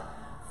us,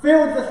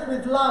 fills us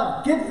with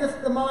love, gives us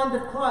the mind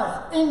of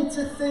Christ,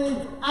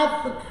 intercedes,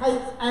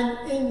 advocates and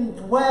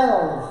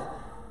indwells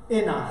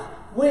in us.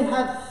 We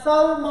have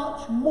so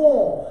much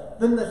more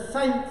than the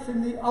saints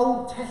in the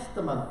Old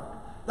Testament.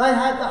 They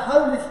had the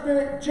Holy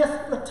Spirit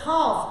just for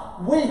task.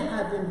 We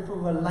have him for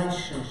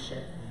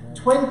relationship.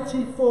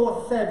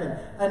 24/7,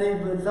 and he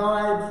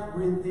resides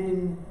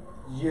within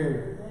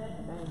you.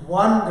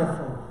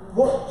 Wonderful.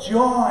 What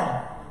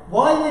joy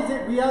Why is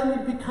it we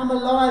only become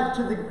alive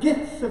to the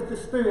gifts of the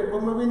Spirit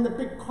when we're in the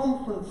big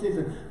conferences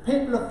and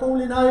people are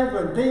falling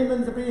over and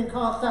demons are being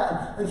cast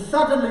out and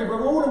suddenly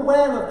we're all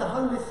aware of the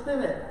Holy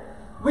Spirit?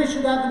 We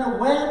should have an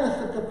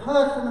awareness of the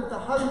person of the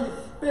Holy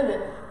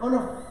Spirit on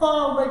a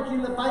far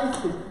regular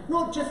basis.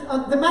 Not just,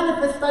 the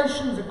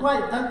manifestations are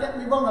great, don't get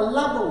me wrong, I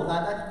love all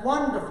that, that's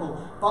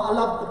wonderful, but I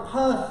love the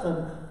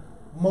person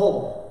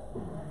more.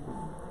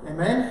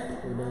 Amen?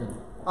 Amen.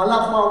 I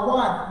love my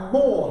wife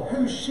more,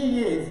 who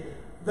she is,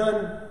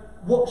 than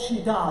what she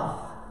does.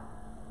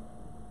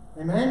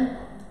 Amen?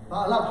 But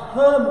I love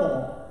her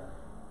more.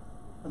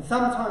 And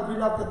sometimes we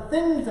love the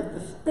things of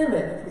the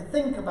Spirit, if we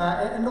think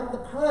about it, and not the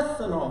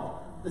person of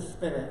the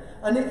Spirit.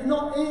 And it's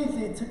not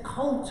easy to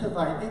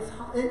cultivate.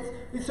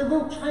 It's a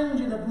real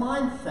changing of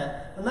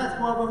mindset. And that's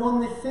why we're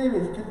on this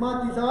series, because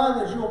my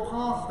desire as your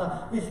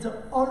pastor is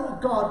to honour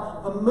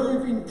God and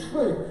move in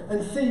truth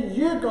and see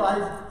you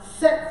guys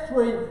set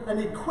free and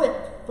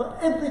equipped for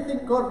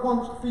everything God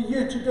wants for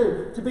you to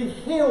do, to be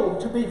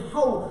healed, to be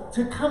whole,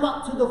 to come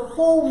up to the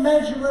full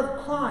measure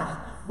of Christ.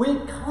 We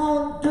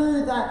can't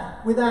do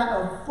that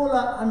without a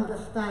fuller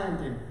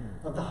understanding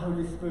of the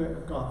Holy Spirit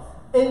of God.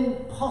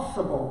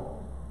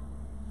 Impossible.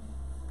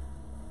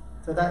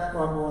 So that's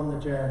why we're on the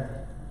journey.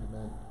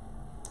 Amen.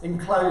 In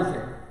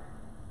closing,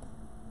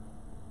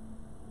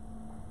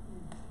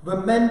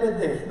 remember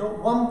this, not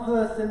one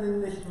person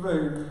in this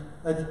room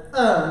has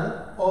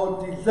earned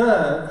or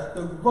deserves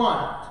the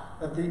right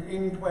of the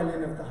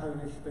indwelling of the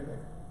Holy Spirit.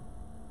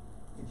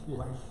 It's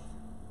grace.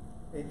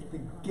 It's the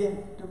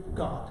gift of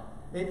God.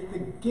 It's the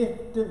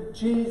gift of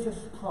Jesus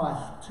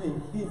Christ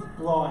to his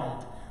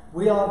bride.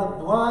 We are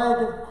the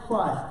bride of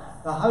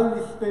Christ. The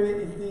Holy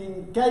Spirit is the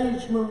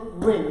engagement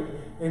ring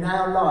in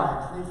our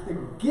lives. It's the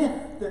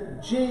gift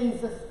that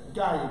Jesus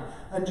gave.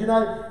 And you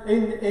know,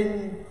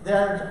 in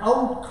those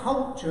old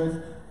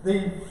cultures,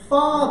 the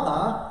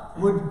father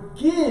would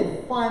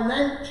give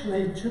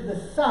financially to the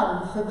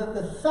son so that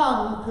the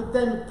son could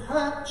then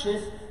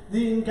purchase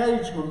the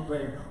engagement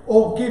ring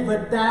or give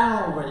a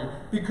dowry,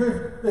 because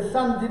the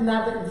son didn't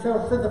have it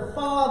himself. So the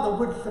father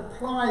would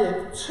supply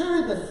it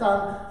to the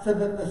son so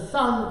that the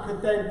son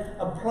could then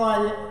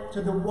apply it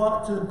to the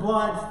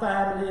bride's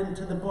family and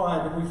to the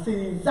bride. And we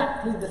see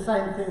exactly the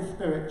same thing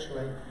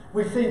spiritually.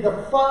 We see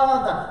the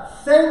Father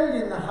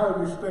sending the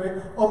Holy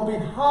Spirit on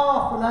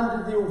behalf and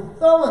under the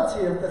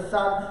authority of the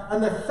Son,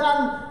 and the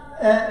Son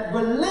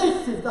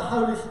releases the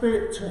Holy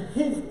Spirit to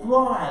his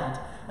bride.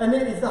 And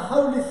it is the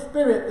Holy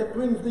Spirit that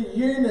brings the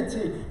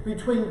unity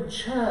between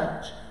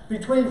church,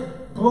 between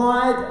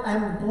bride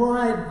and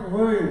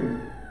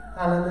bridegroom.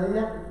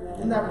 Hallelujah.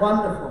 Isn't that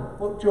wonderful?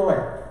 What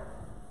joy.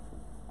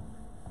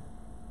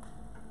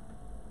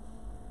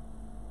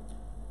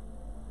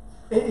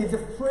 It is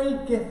a free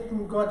gift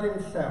from God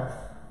himself.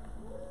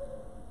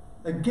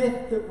 A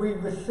gift that we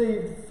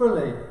received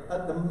fully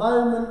at the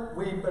moment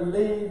we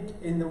believed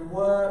in the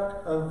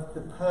work of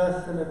the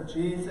person of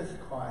Jesus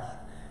Christ.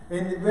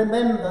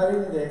 Remember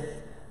in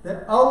this,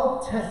 the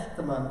Old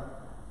Testament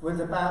was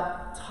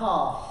about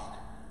task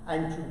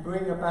and to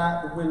bring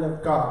about the will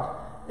of God.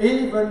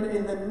 Even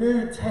in the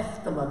New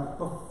Testament,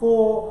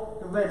 before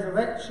the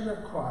resurrection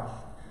of Christ.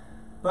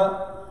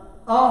 But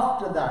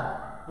after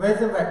that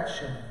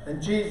resurrection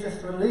and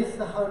Jesus released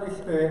the Holy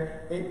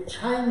Spirit, it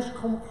changed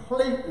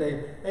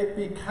completely. It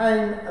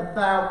became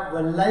about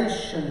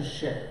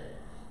relationship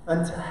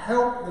and to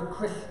help the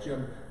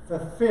Christian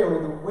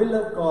fulfill the will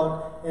of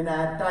God in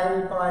our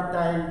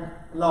day-by-day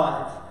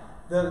lives.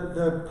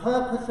 The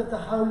purpose of the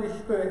Holy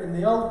Spirit in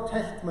the Old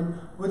Testament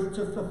was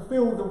to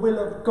fulfill the will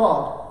of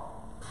God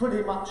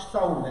pretty much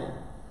solely.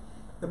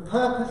 The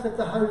purpose of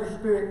the Holy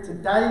Spirit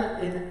today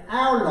in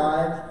our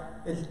lives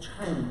is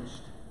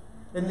changed.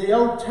 In the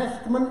Old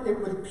Testament, it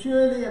was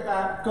purely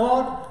about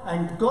God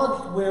and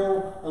God's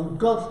will and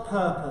God's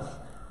purpose.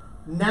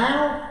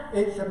 Now,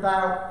 it's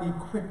about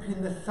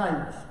equipping the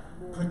saints,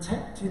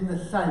 protecting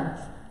the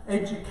saints,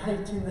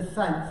 educating the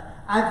saints,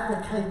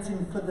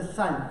 advocating for the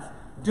saints,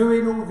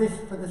 doing all this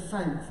for the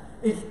saints.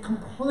 It's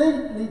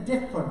completely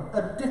different,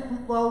 a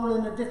different role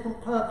and a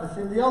different purpose.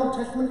 In the Old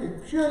Testament,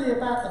 it's purely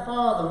about the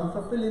Father and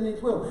fulfilling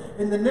his will.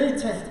 In the New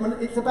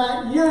Testament, it's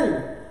about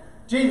you.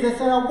 Jesus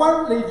said, I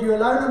won't leave you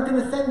alone, I'm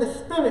going to send the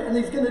Spirit and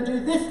he's going to do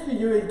this for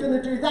you, he's going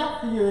to do that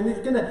for you, and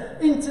he's going to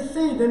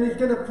intercede and he's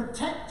going to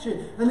protect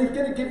you, and he's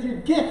going to give you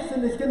gifts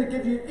and he's going to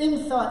give you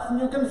insights, and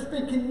you're going to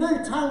speak in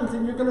new tongues,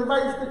 and you're going to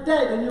raise the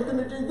dead, and you're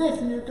going to do this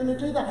and you're going to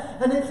do that.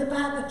 And it's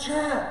about the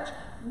church.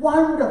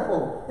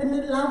 Wonderful. Isn't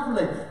it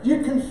lovely?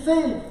 You can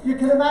see, you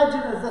can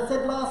imagine, as I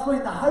said last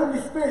week, the Holy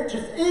Spirit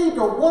just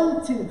eager,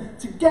 wanting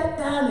to get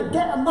down and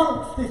get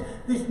amongst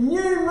this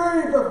new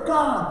move of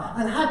God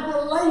and have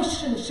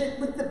relationship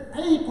with the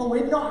people.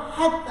 He'd not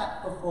had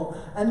that before.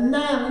 And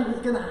now he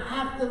was going to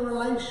have the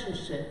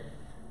relationship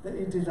that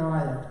he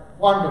desired.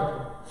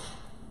 Wonderful.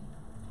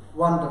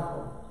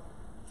 Wonderful.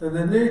 So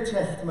the New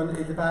Testament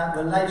is about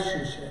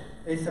relationship.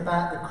 It's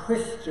about the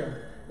Christian.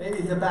 It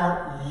is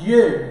about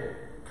you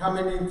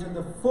coming into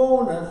the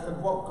fullness of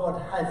what God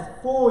has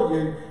for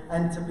you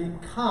and to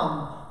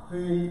become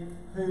who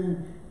who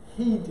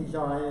he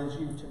desires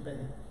you to be.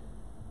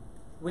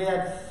 We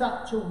had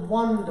such a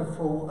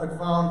wonderful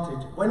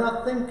advantage. When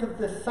I think of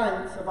the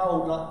saints of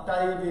old, like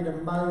David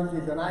and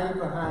Moses and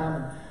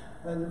Abraham,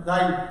 and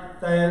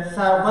their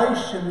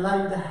salvation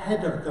laid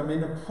ahead of them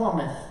in a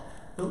promise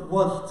that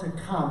was to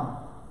come,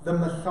 the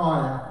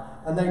Messiah.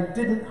 And they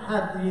didn't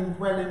have the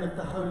indwelling of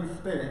the Holy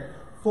Spirit.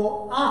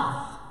 For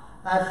us,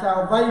 our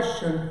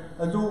salvation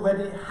has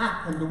already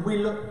happened, and we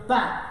look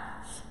back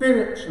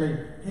spiritually,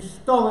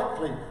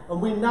 historically,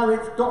 and we know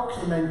it's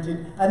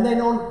documented. And then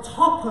on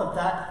top of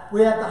that,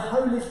 we have the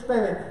Holy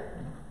Spirit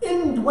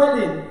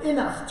indwelling in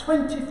us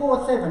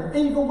 24/7.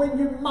 Even when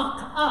you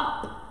muck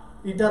up,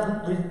 he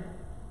doesn't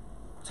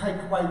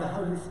take away the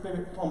Holy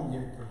Spirit from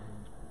you.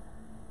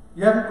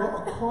 You haven't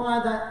got to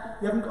cry that,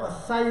 you haven't got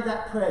to say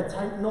that prayer,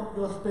 take not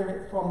your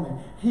spirit from me.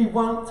 He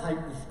won't take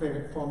the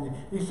spirit from you.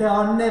 He said,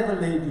 I'll never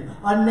leave you,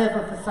 I'll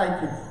never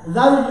forsake you.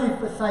 Though you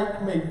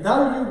forsake me,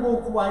 though you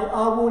walk away,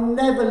 I will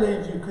never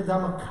leave you, because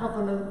I'm a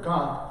covenant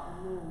God.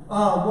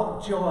 Oh,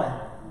 what joy.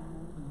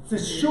 So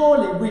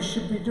surely we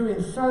should be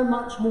doing so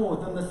much more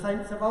than the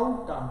saints of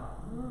old done.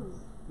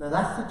 Now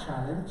that's the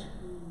challenge,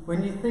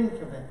 when you think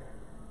of it.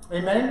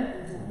 Amen?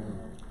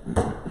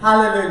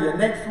 Hallelujah.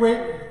 Next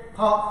week,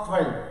 part 3.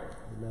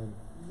 Amen.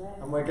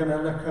 And we're going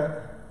to look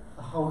at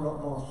a whole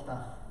lot more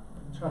stuff.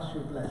 Trust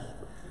you're blessed.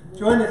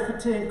 Join us for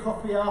tea and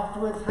coffee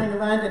afterwards. Hang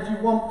around. If you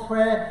want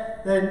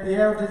prayer, then the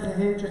elders are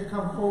here. Just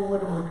come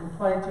forward and we can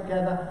pray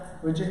together.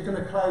 We're just going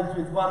to close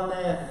with one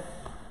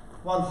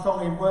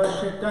song in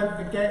worship. Don't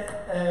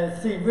forget,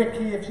 see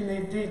Ricky if you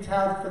need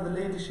details for the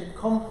leadership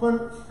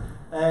conference.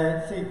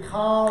 See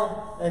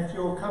Carl if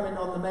you're coming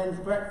on the men's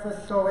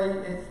breakfast. Sorry,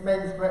 it's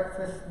men's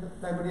breakfast,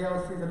 nobody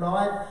else is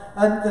alive.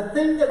 And the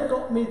thing that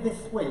got me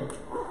this week,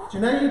 do you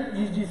know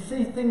you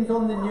see things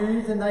on the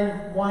news and they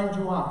wind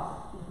you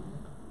up?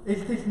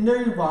 It's this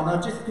new one.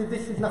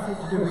 This is nothing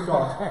to do with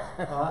God.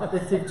 Right?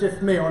 This is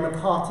just me on a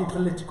party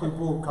political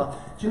broadcast.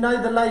 Do you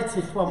know the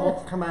latest one?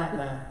 What's come out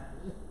now?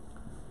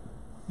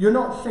 You're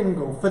not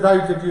single. For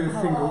those of you who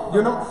are single,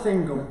 you're not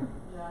single.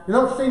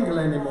 You're not single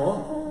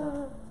anymore.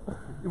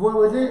 What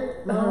was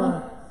it?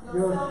 No.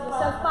 You're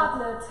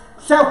self-partnered.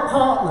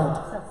 Self-partnered.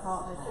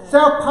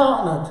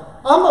 Self-partnered.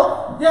 I'm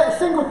not, a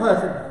single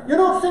person. You're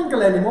not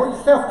single anymore,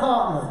 you're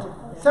self-partnered.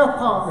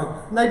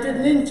 Self-partnered. And they did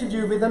an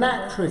interview with an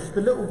actress, the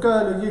little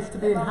girl who used to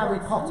be in Harry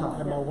Potter.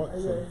 Emma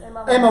Watson.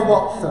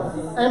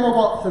 Emma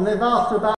Watson. They've asked her about